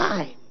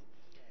time,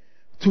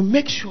 to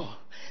make sure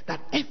that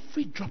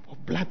every drop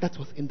of blood that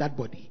was in that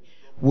body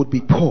would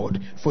be poured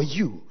for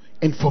you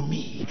and for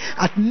me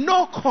at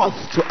no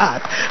cost to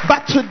us,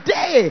 but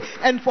today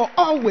and for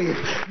always.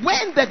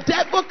 When the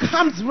devil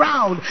comes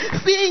round,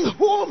 seeing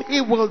whom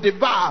he will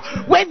devour,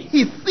 when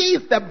he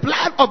sees the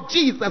blood of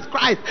Jesus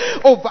Christ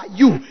over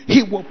you,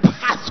 he will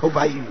pass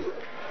over you.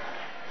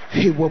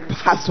 He will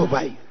pass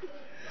over you.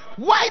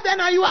 Why then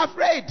are you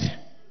afraid?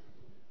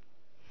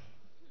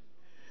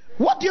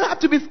 What do you have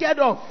to be scared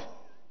of?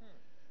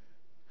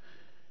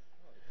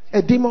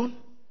 A demon?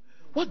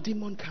 What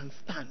demon can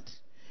stand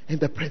in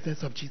the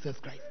presence of Jesus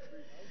Christ?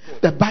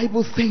 The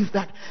Bible says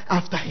that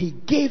after he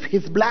gave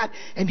his blood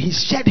and he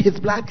shed his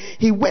blood,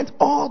 he went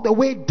all the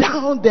way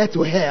down there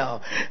to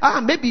hell.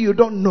 Maybe you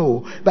don't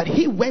know, but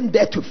he went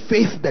there to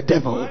face the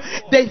devil.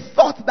 They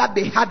thought that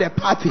they had a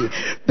party.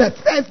 The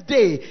first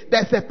day,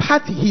 there's a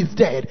party, he's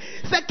dead.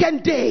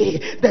 Second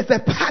day, there's a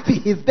party,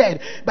 he's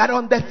dead. But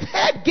on the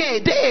third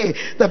day,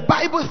 the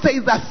Bible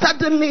says that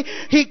suddenly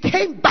he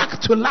came back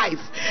to life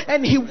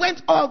and he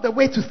went all the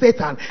way to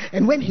Satan.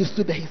 And when he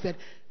stood there, he said,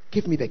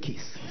 "Give me the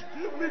keys.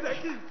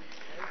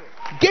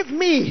 Give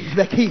me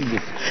the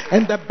keys."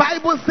 And the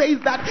Bible says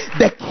that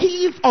the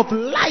keys of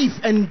life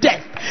and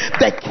death,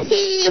 the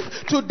keys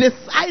to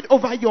decide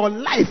over your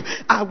life,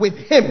 are with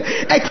him.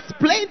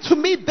 Explain to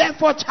me,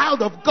 therefore,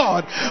 child of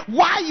God,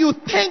 why you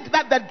think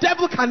that the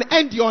devil can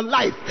end your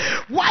life.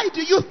 Why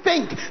do you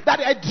think that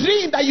a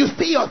dream that you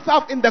see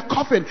yourself in the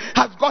coffin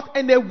has got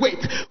any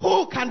weight?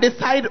 Who can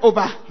decide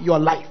over your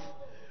life?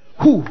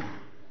 Who?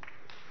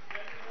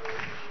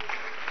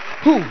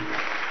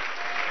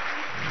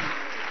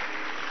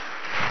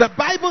 The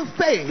Bible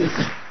says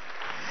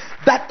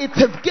that it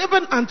is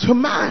given unto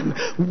man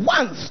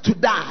once to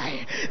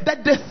die. The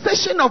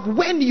decision of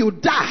when you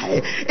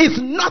die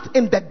is not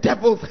in the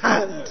devil's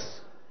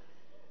hands.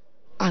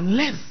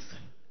 Unless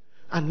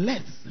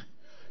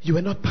you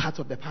are not part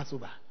of the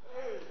Passover.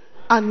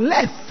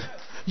 Unless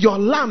your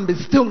lamb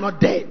is still not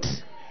dead.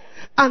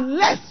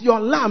 Unless your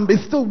lamb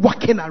is still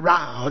walking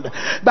around.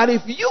 But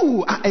if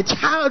you are a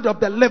child of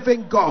the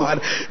living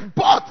God,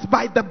 bought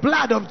by the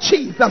blood of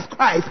Jesus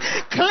Christ,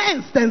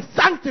 cleansed and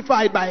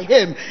sanctified by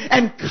him,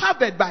 and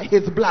covered by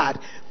his blood,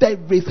 there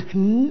is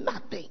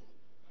nothing,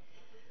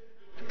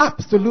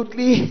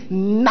 absolutely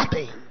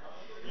nothing,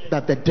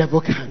 that the devil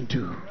can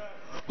do.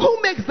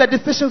 Who makes the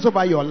decisions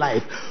over your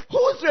life?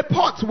 Whose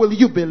reports will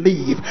you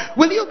believe?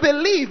 Will you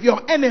believe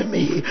your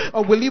enemy,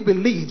 or will you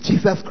believe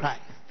Jesus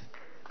Christ?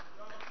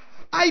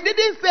 I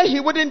didn't say he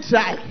wouldn't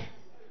try.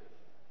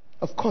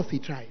 Of course he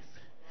tries.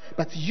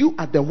 But you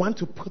are the one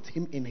to put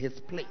him in his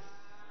place.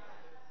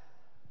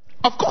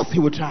 Of course he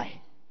will try.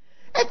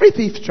 Every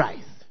thief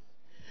tries.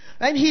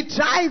 And he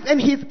tries and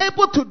he's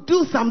able to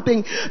do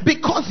something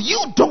because you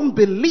don't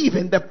believe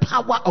in the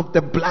power of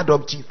the blood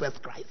of Jesus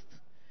Christ.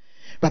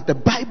 But the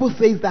Bible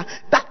says that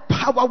that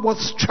power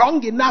was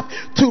strong enough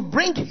to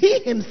bring he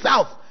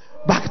himself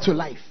back to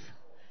life.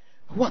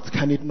 What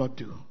can it not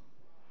do?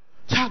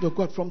 Child of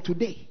God, from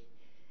today,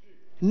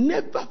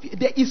 never,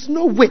 there is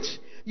no witch.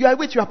 You are a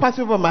witch, you are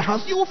passing over my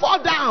house, you will fall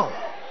down.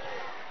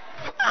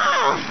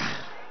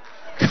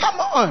 Come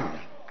on.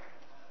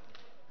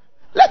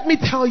 Let me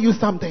tell you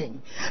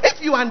something.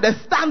 If you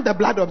understand the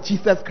blood of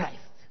Jesus Christ,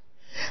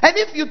 and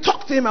if you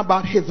talk to him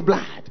about his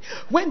blood,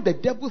 when the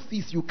devil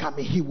sees you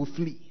coming, he will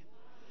flee.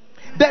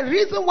 The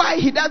reason why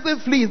he doesn't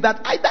flee is that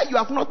either you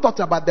have not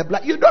thought about the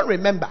blood, you don't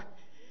remember.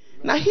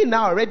 Now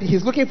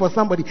he's looking for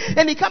somebody,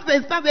 and he comes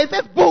and stands there and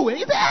says, "Boo!" And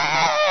he says,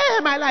 "Hey,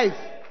 my life."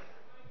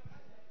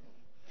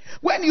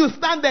 When you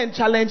stand there and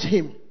challenge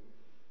him,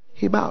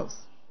 he bows.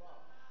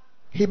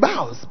 He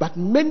bows, but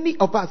many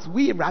of us,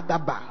 we rather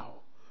bow.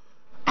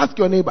 Ask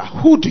your neighbor,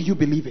 who do you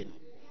believe in?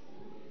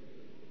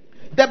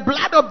 The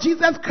blood of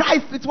Jesus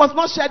Christ, it was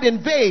not shed in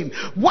vain.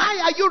 Why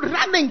are you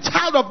running,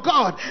 child of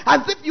God,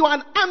 as if you are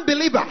an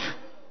unbeliever?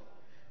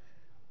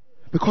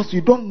 Because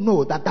you don't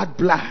know that that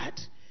blood,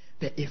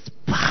 there is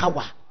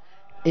power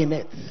in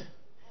it.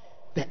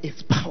 There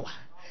is power.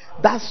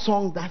 That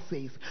song that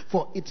says,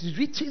 "For it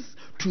reaches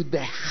to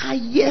the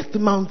highest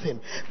mountain."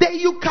 There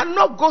you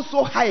cannot go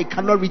so high, it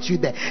cannot reach you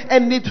there.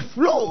 And it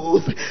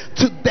flows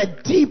to the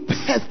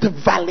deepest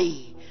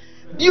valley.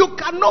 You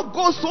cannot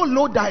go so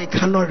low that it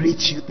cannot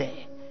reach you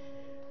there.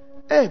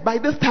 Hey, by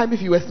this time,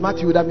 if you were smart,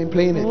 you would have been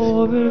playing it.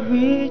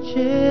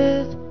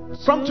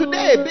 From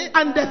today, they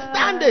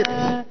understand it.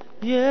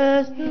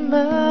 Yes,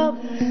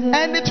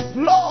 and it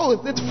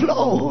flows, and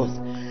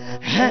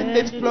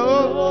it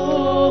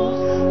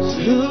flows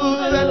to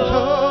the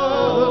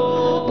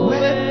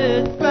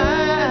lowest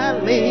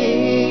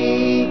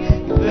valley.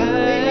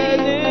 That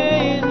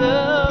is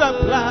the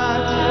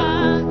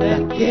blood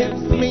that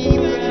gives me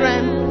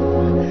strength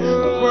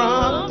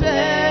from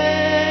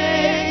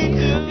day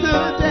to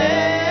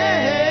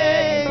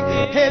day.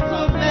 It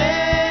will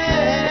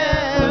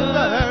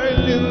never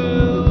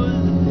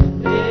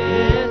lose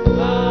its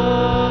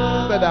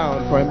power. Sit down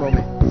for a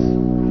moment.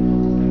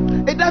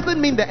 It doesn't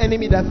mean the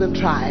enemy doesn't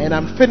try, and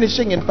I'm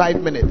finishing in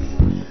 5 minutes.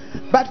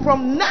 But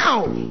from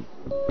now,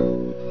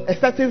 a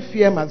certain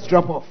fear must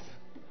drop off.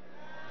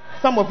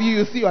 Some of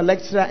you see your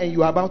lecturer and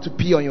you are about to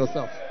pee on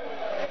yourself.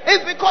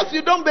 It's because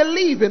you don't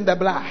believe in the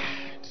blood.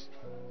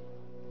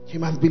 You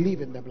must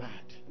believe in the blood.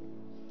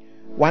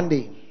 One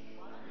day,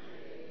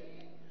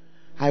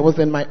 I was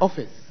in my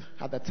office.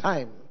 At the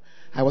time,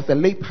 I was a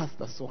lay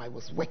pastor, so I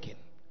was working.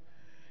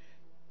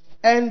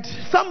 And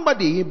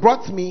somebody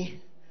brought me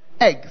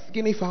eggs,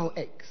 guinea fowl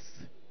eggs,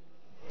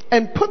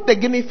 and put the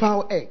guinea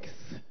fowl eggs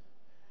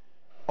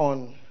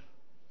on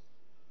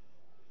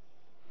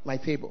my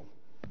table.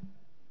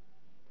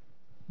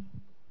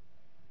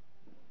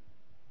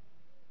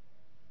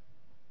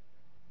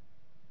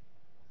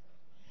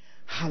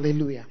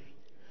 Hallelujah.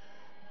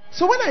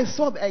 So when I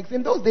saw the eggs,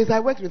 in those days I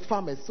worked with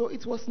farmers, so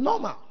it was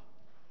normal.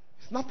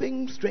 It's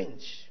nothing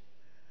strange.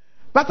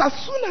 But as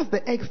soon as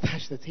the eggs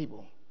touched the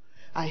table,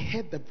 I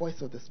heard the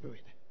voice of the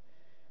Spirit.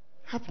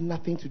 Have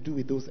nothing to do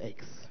with those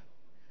eggs.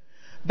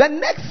 The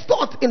next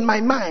thought in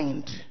my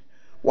mind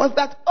was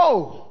that,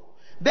 oh,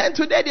 then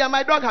today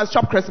my dog has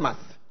chopped Christmas.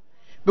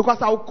 Because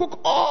I'll cook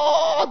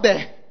all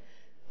the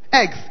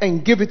eggs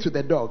and give it to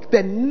the dog.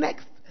 The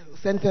next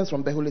sentence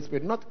from the Holy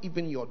Spirit, not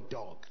even your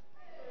dog.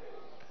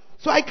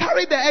 So I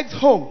carried the eggs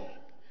home.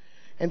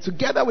 And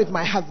together with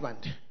my husband,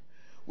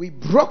 we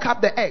broke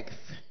up the eggs.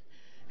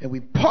 And we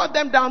poured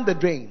them down the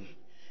drain.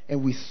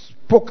 And we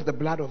spoke the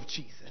blood of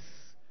Jesus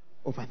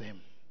over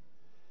them.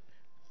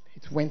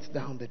 It went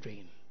down the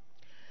drain.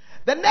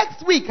 The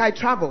next week I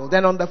traveled.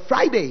 And on the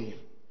Friday,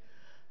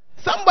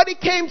 somebody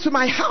came to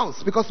my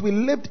house because we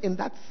lived in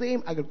that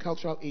same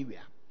agricultural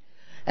area.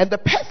 And the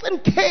person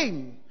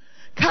came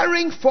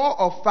carrying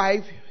 4 or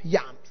 5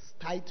 yams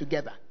tied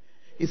together.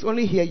 It's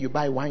only here you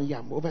buy 1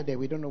 yam. Over there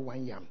we don't know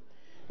 1 yam.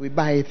 We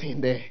buy it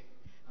in the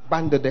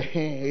band of the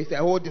hair. It's a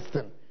whole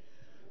distance.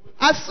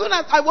 As soon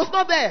as I was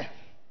not there,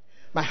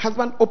 my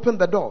husband opened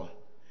the door.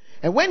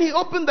 And when he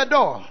opened the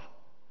door,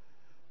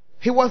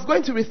 he was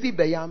going to receive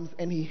the yams,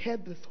 and he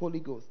heard this Holy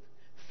Ghost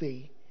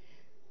say,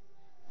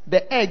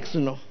 the eggs,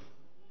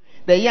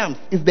 the yams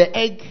is the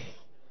egg.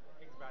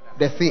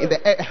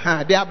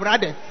 They are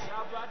brothers.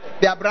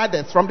 They are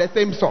brothers from the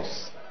same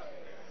source.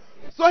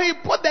 So he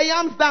put the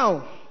yams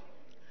down.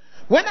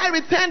 When I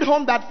returned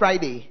home that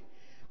Friday,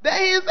 then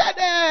he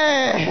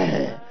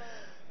said,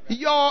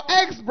 your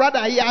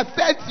ex-brother, he has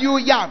sent you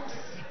yams.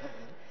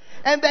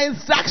 And the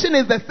instruction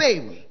is the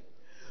same.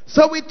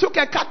 So we took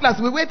a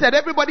cutlass. We waited.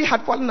 Everybody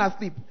had fallen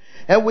asleep.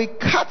 And we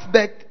cut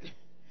the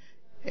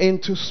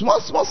into small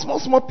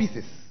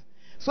pieces.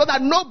 So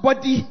that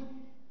nobody,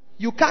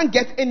 you can't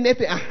get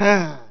anything.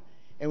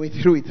 And we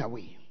threw it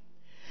away.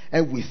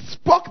 And we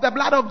spoke the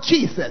blood of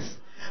Jesus.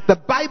 The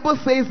Bible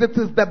says it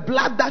is the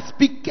blood that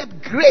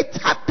speaketh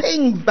greater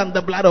things than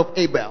the blood of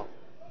Abel.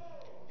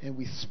 And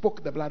we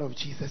spoke the blood of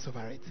Jesus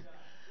over it.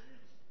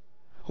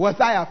 Was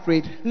I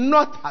afraid?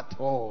 Not at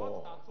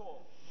all.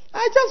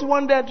 I just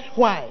wondered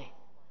why.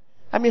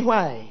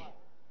 Why?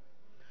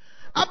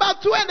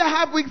 About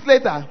 2.5 weeks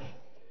later,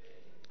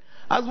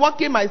 I was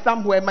walking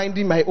somewhere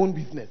minding my own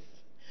business.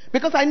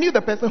 Because I knew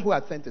the person who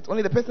had sent it.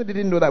 Only the person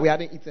didn't know that we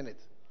hadn't eaten it.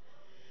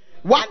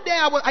 One day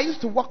I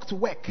used to walk to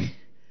work.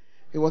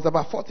 It was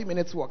about 40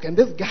 minutes walk. And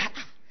this guy,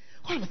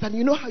 all of a sudden,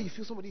 you know how you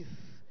feel somebody is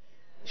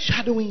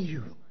shadowing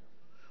you.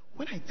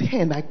 When I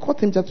turned, I caught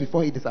him just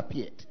before he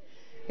disappeared.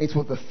 It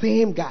was the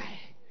same guy.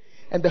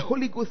 And the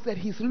Holy Ghost said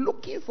he's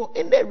looking for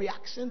any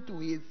reaction to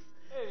his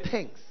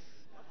things.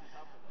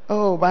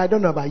 Oh, but I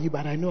don't know about you,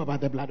 but I know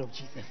about the blood of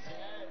Jesus.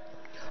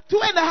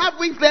 2.5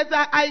 weeks later,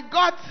 I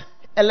got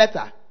a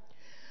letter.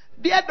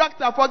 Dear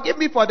doctor, forgive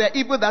me for the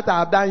evil that I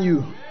have done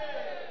you.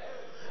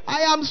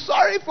 I am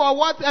sorry for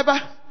whatever.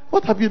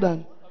 What have you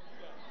done?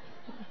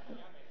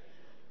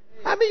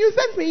 You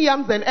sent me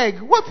yams and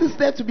eggs. What is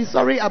there to be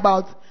sorry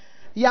about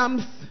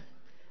yams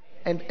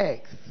and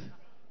eggs?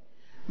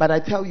 But I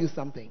tell you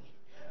something.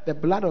 The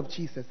blood of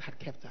Jesus had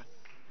kept us.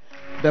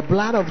 The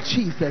blood of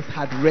Jesus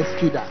had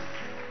rescued us.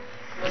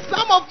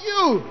 Some of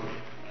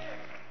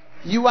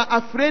you are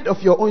afraid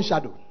of your own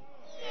shadow.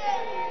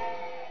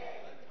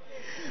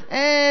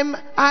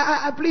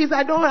 Please,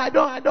 I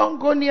don't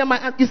go near my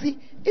aunt. You see,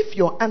 if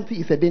your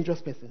auntie is a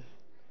dangerous person,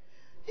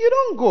 you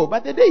don't go.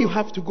 But the day you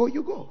have to go,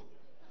 you go.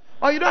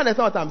 Or you don't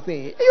understand what I'm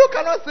saying. You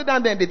cannot sit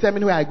down there and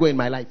determine where I go in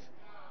my life.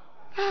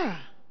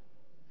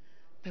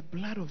 The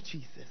blood of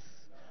Jesus.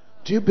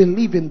 Do you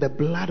believe in the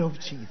blood of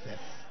Jesus?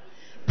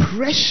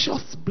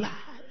 Precious blood.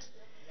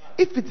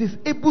 If it is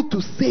able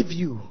to save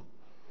you,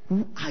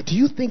 do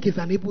you think it's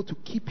unable to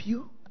keep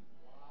you?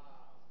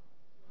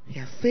 He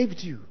has saved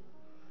you,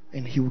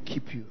 and he will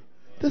keep you.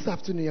 This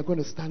afternoon, you're going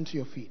to stand to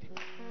your feet.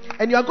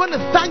 And you're going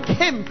to thank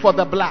him for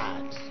the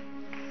blood.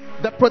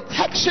 The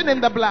protection in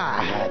the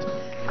blood.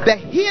 The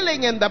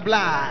healing in the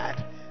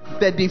blood.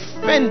 The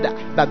defender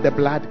that the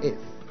blood is.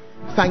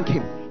 Thank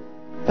him.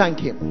 Thank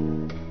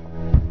him.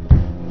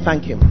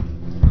 Thank him.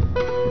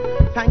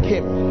 Thank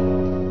him.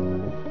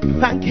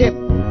 Thank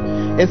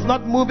him. It's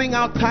not moving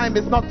out time.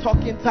 It's not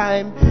talking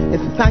time.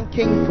 It's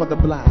thanking for the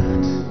blood.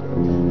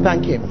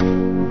 Thank him.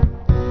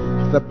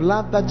 The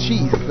blood that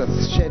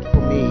Jesus shed for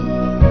me.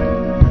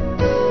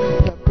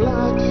 The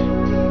blood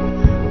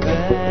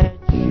that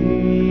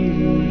Jesus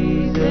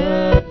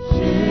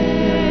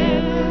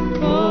shed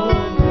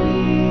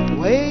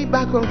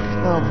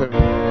Calvary.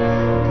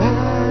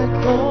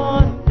 Back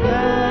on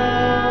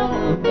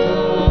Calvary,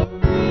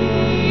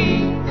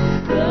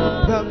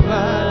 the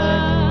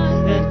blood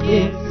that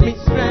gives me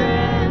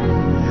strength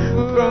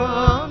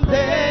from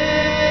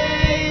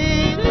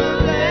day to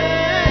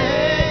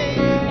day.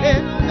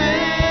 It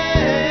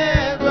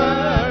never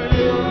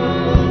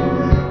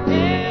lose.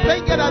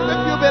 Take it as if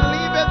you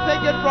believe it.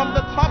 Take it from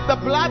the top. The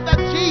blood that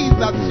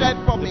Jesus shed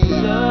for me. The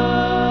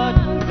blood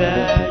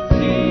that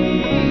Jesus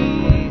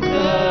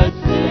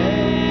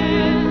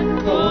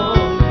shed for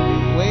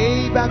me.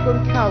 Way back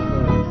on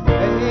Calvary.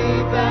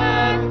 Way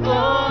back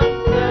on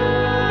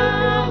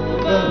Calvary.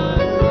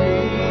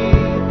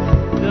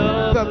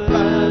 The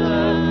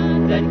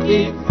blood that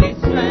gives me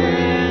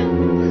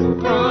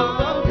strength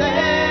from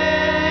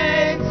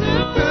day to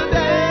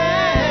day.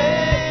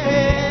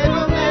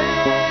 It'll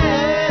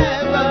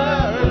never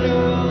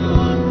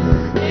lose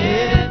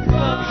its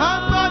power. How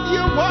much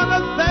you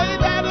wanna say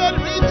that it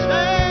reaches?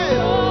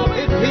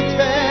 It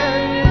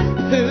reaches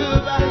to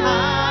the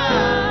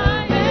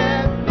highest,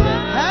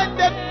 and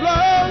it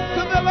flows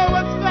to the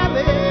lowest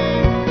valley,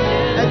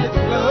 and it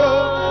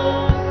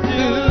flows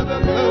to the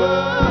lowest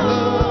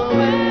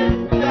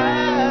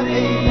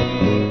valley.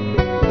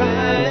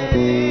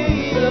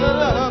 The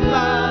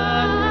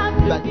blood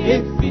that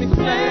gives me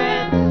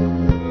strength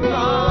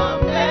from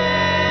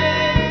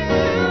day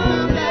to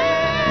day.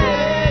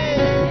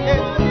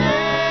 It's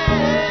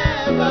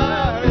never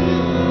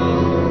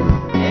lose.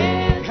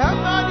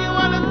 Come on, you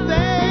wanna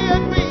say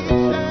it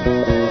reaches.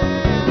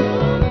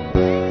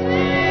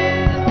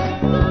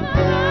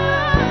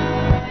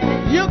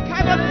 You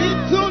cannot be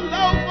too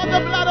low for the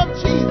blood of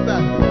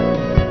Jesus.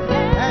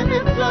 And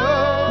it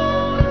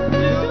flows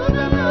to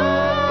the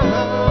lowest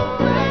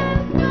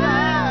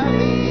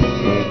valley.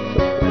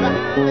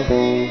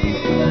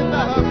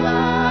 The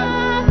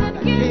blood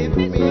that gives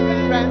me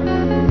strength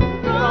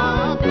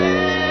from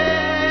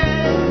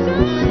day to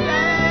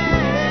day.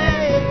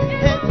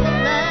 It will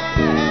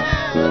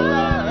never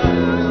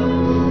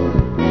lose.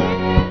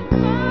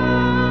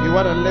 You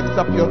want to lift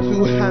up your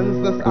two hands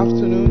this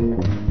afternoon?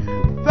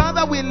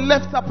 Father, we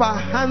lift up our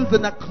hands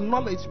in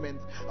acknowledgement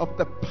of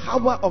the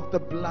power of the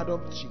blood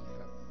of Jesus.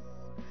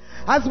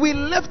 As we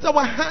lift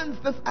our hands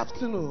this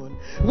afternoon,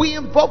 we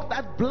invoke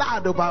that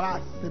blood over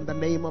us in the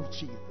name of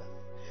Jesus.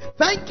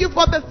 Thank you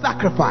for the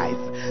sacrifice.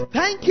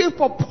 Thank you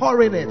for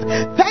pouring it.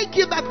 Thank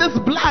you that this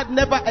blood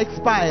never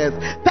expires.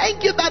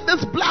 Thank you that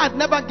this blood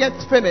never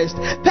gets finished.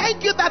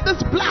 Thank you that this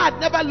blood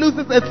never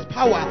loses its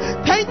power.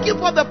 Thank you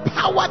for the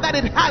power that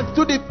it has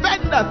to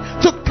defend us,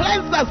 to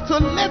cleanse us, to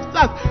lift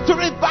us, to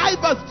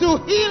revive us, to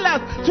heal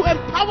us, to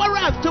empower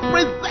us, to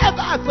preserve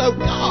us. Oh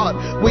God,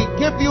 we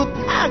give you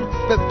thanks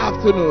this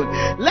afternoon.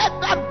 Let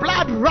that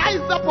blood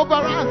rise up over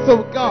us,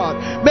 oh God.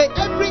 May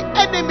every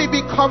enemy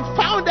be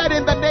confounded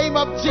in the name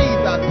of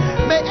Jesus.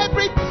 May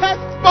every curse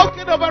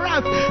spoken over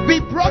us be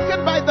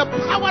broken by the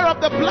power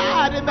of the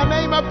blood in the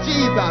name of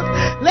Jesus.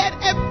 Let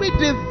every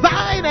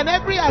design and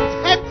every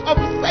attempt of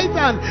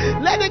Satan,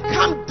 let it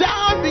come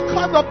down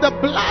because of the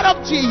blood of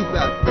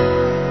Jesus.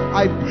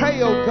 I pray,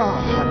 oh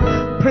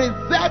God,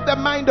 preserve the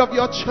mind of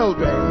your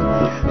children.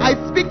 I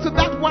speak to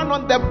that one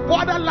on the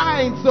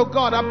borderlines, oh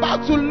God,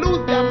 about to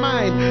lose their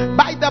mind.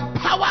 By the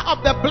power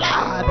of the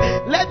blood,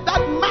 let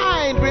that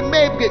mind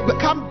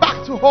come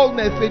back to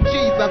wholeness in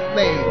Jesus'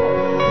 name.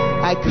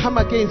 I come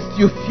against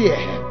you, fear.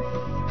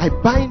 I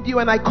bind you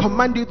and I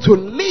command you to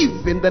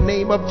leave in the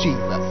name of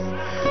Jesus.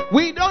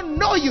 We don't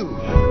know you,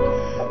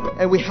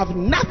 and we have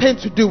nothing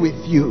to do with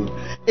you.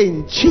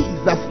 In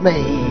Jesus'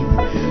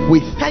 name, we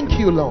thank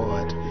you,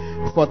 Lord,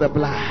 for the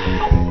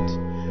blood.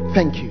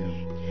 Thank you.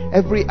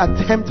 Every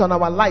attempt on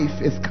our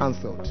life is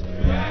cancelled.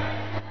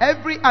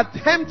 Every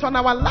attempt on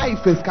our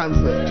life is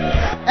cancelled.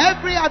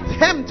 Every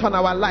attempt on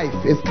our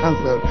life is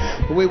cancelled.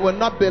 We will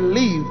not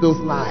believe those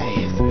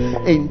lies.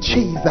 In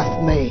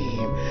Jesus'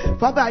 name.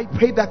 Father, I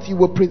pray that you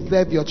will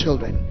preserve your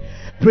children.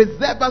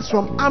 Preserve us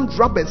from armed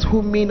robbers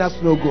who mean us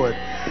no good.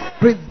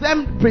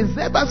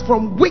 Preserve us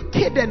from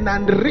wicked and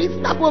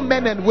unreasonable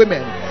men and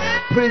women.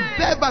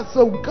 Preserve us,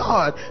 oh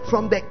God,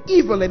 from the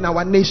evil in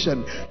our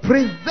nation.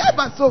 Preserve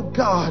us, oh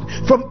God,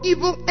 from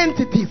evil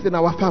entities in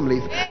our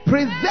families.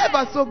 Preserve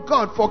us, oh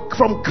God,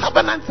 from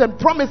covenants and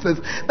promises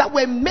that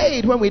were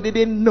made when we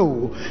didn't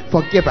know.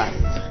 Forgive us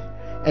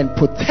and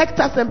protect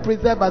us and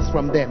preserve us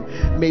from them.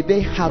 May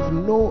they have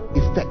no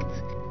effect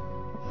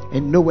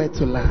and nowhere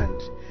to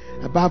land.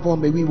 Above all,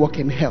 may we walk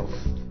in health.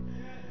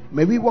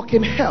 May we walk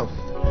in health.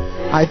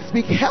 I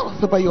speak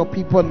health over your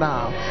people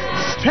now.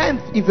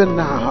 Strength even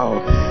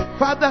now.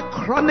 Father,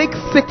 chronic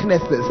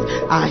sicknesses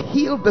are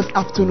healed this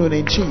afternoon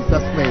in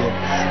Jesus' name.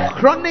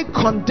 Chronic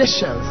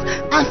conditions,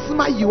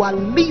 asthma, you are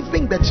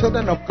leaving the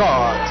children of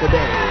God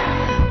today.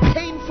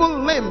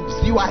 Painful limbs,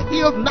 you are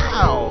healed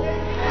now.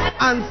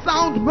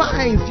 Unsound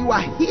minds, you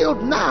are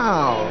healed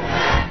now.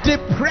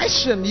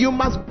 Depression, you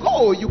must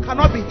go. You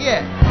cannot be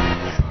here.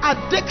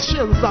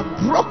 Addictions are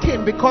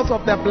broken because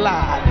of the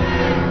blood.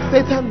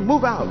 Satan,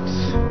 move out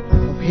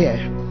of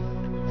here.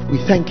 We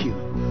thank you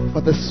for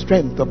the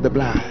strength of the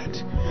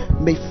blood.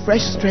 May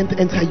fresh strength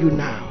enter you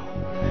now.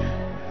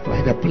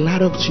 By the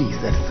blood of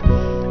Jesus.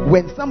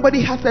 When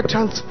somebody has a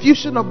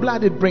transfusion of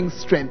blood, it brings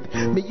strength.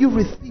 May you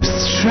receive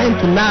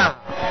strength now.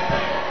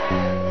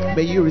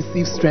 May you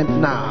receive strength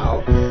now.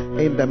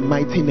 In the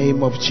mighty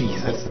name of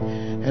Jesus.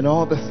 And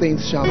all the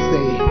saints shall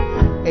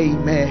say,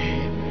 Amen.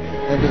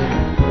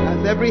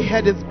 As every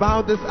head is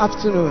bowed this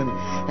afternoon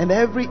and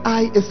every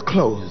eye is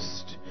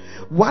closed,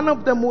 one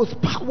of the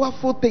most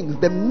powerful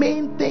things, the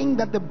main thing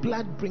that the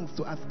blood brings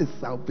to us is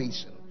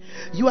salvation.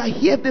 You are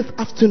here this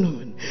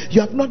afternoon. You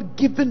have not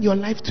given your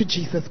life to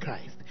Jesus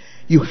Christ.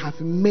 You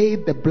have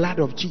made the blood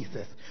of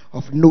Jesus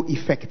of no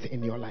effect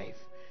in your life.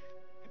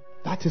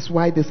 That is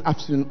why this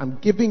afternoon I'm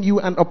giving you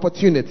an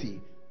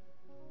opportunity.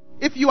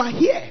 If you are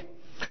here,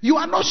 you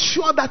are not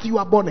sure that you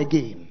are born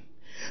again.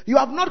 You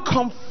have not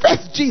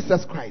confessed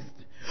Jesus Christ.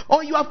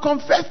 Or you have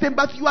confessed him,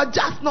 but you are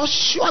just not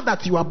sure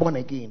that you are born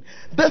again.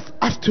 This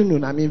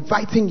afternoon, I'm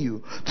inviting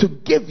you to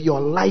give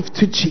your life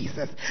to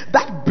Jesus.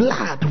 That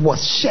blood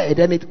was shed,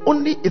 and it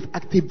only is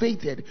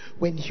activated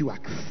when you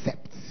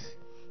accept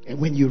and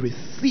when you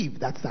receive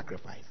that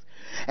sacrifice.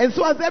 And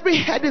so as every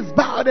head is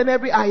bowed and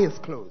every eye is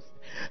closed,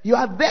 you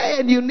are there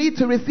and you need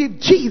to receive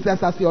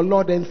Jesus as your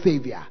Lord and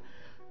Savior.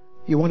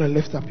 You want to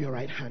lift up your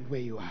right hand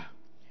where you are.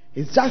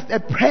 It's just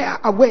a prayer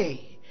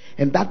away.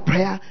 And that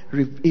prayer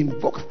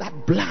invokes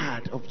that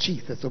blood of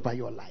Jesus over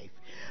your life.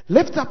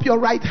 Lift up your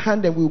right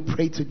hand and we'll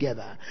pray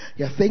together.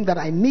 You're saying that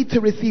I need to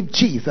receive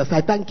Jesus.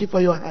 I thank you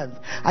for your hands.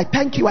 I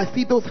thank you. I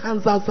see those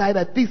hands outside.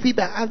 I see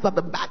the hands at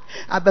the back,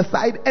 at the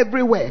side,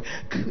 everywhere.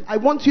 I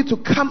want you to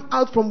come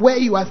out from where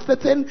you are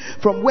sitting,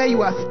 from where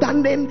you are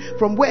standing,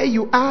 from where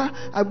you are.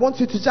 I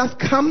want you to just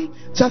come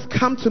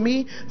to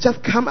me.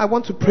 Just come. I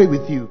want to pray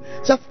with you.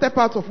 Just step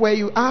out of where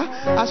you are.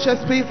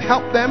 Ushers, please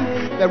help them.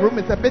 The room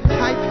is a bit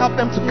tight. Help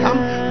them to come.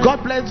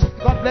 God bless you.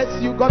 God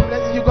bless you. God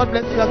bless you. God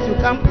bless you as you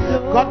come.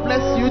 God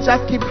bless you.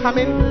 Just keep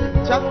coming.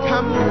 Just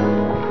come.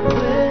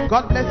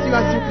 God bless you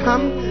as you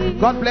come.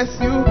 God bless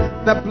you.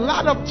 The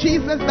blood of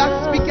Jesus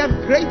that speaketh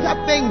greater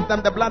things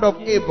than the blood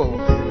of Abel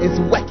is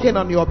working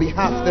on your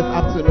behalf this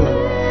afternoon.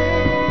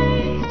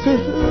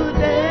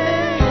 Today,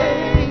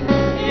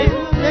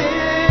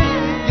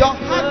 your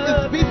heart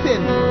is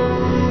beating.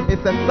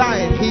 It's a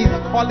sign he's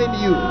calling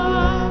you.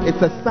 It's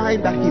a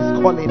sign that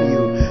he's calling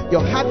you.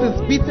 Your heart is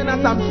beating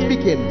as I'm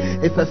speaking.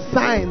 It's a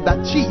sign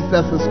that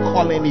Jesus is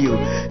calling you.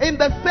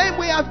 In the same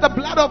way as the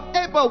blood of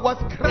Abel was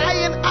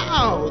crying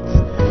out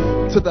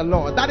to the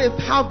Lord, that is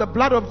how the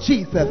blood of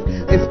Jesus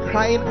is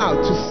crying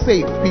out to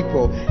save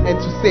people and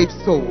to save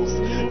souls.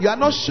 You are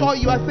not sure.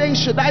 You are saying,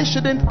 should I,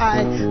 shouldn't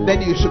I?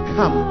 Then you should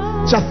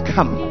come. Just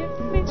come.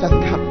 Just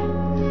come.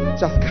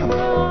 Just come.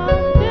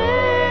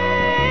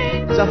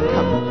 Just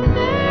come.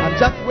 I'm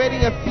just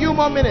waiting a few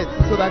more minutes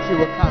so that you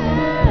will come.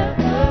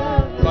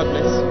 God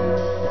bless you.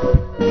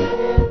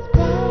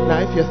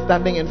 Now, if you're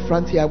standing in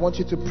front here, I want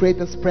you to pray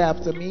this prayer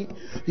after me.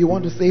 You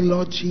want to say,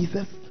 Lord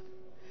Jesus,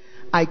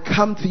 I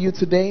come to you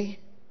today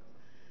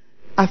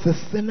as a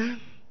sinner.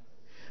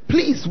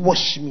 Please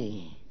wash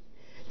me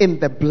in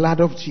the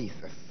blood of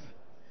Jesus.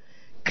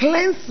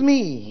 Cleanse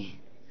me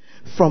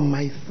from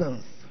my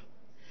sins.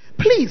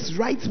 Please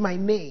write my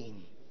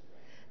name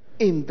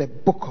in the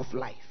book of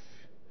life.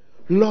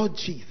 Lord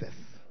Jesus,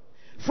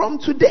 from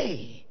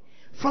today,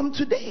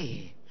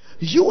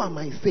 you are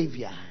my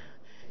Savior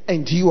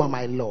and you are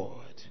my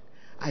Lord.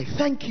 I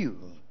thank you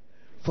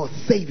for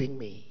saving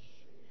me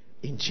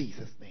in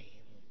Jesus' name.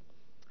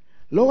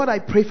 Lord, I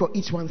pray for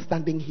each one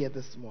standing here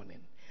this morning.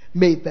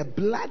 May the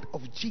blood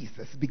of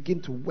Jesus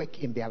begin to work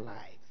in their lives.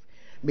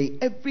 May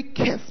every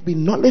curse be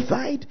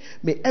nullified.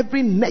 May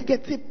every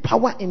negative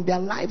power in their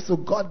lives, oh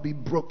God, be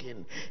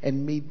broken.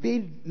 And may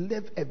they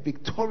live a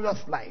victorious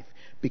life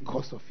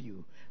because of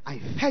you. I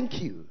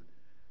thank you.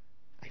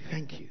 I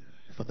thank you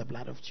for the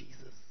blood of Jesus.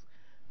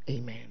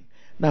 Amen.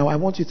 Now I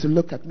want you to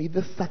look at me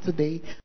this Saturday.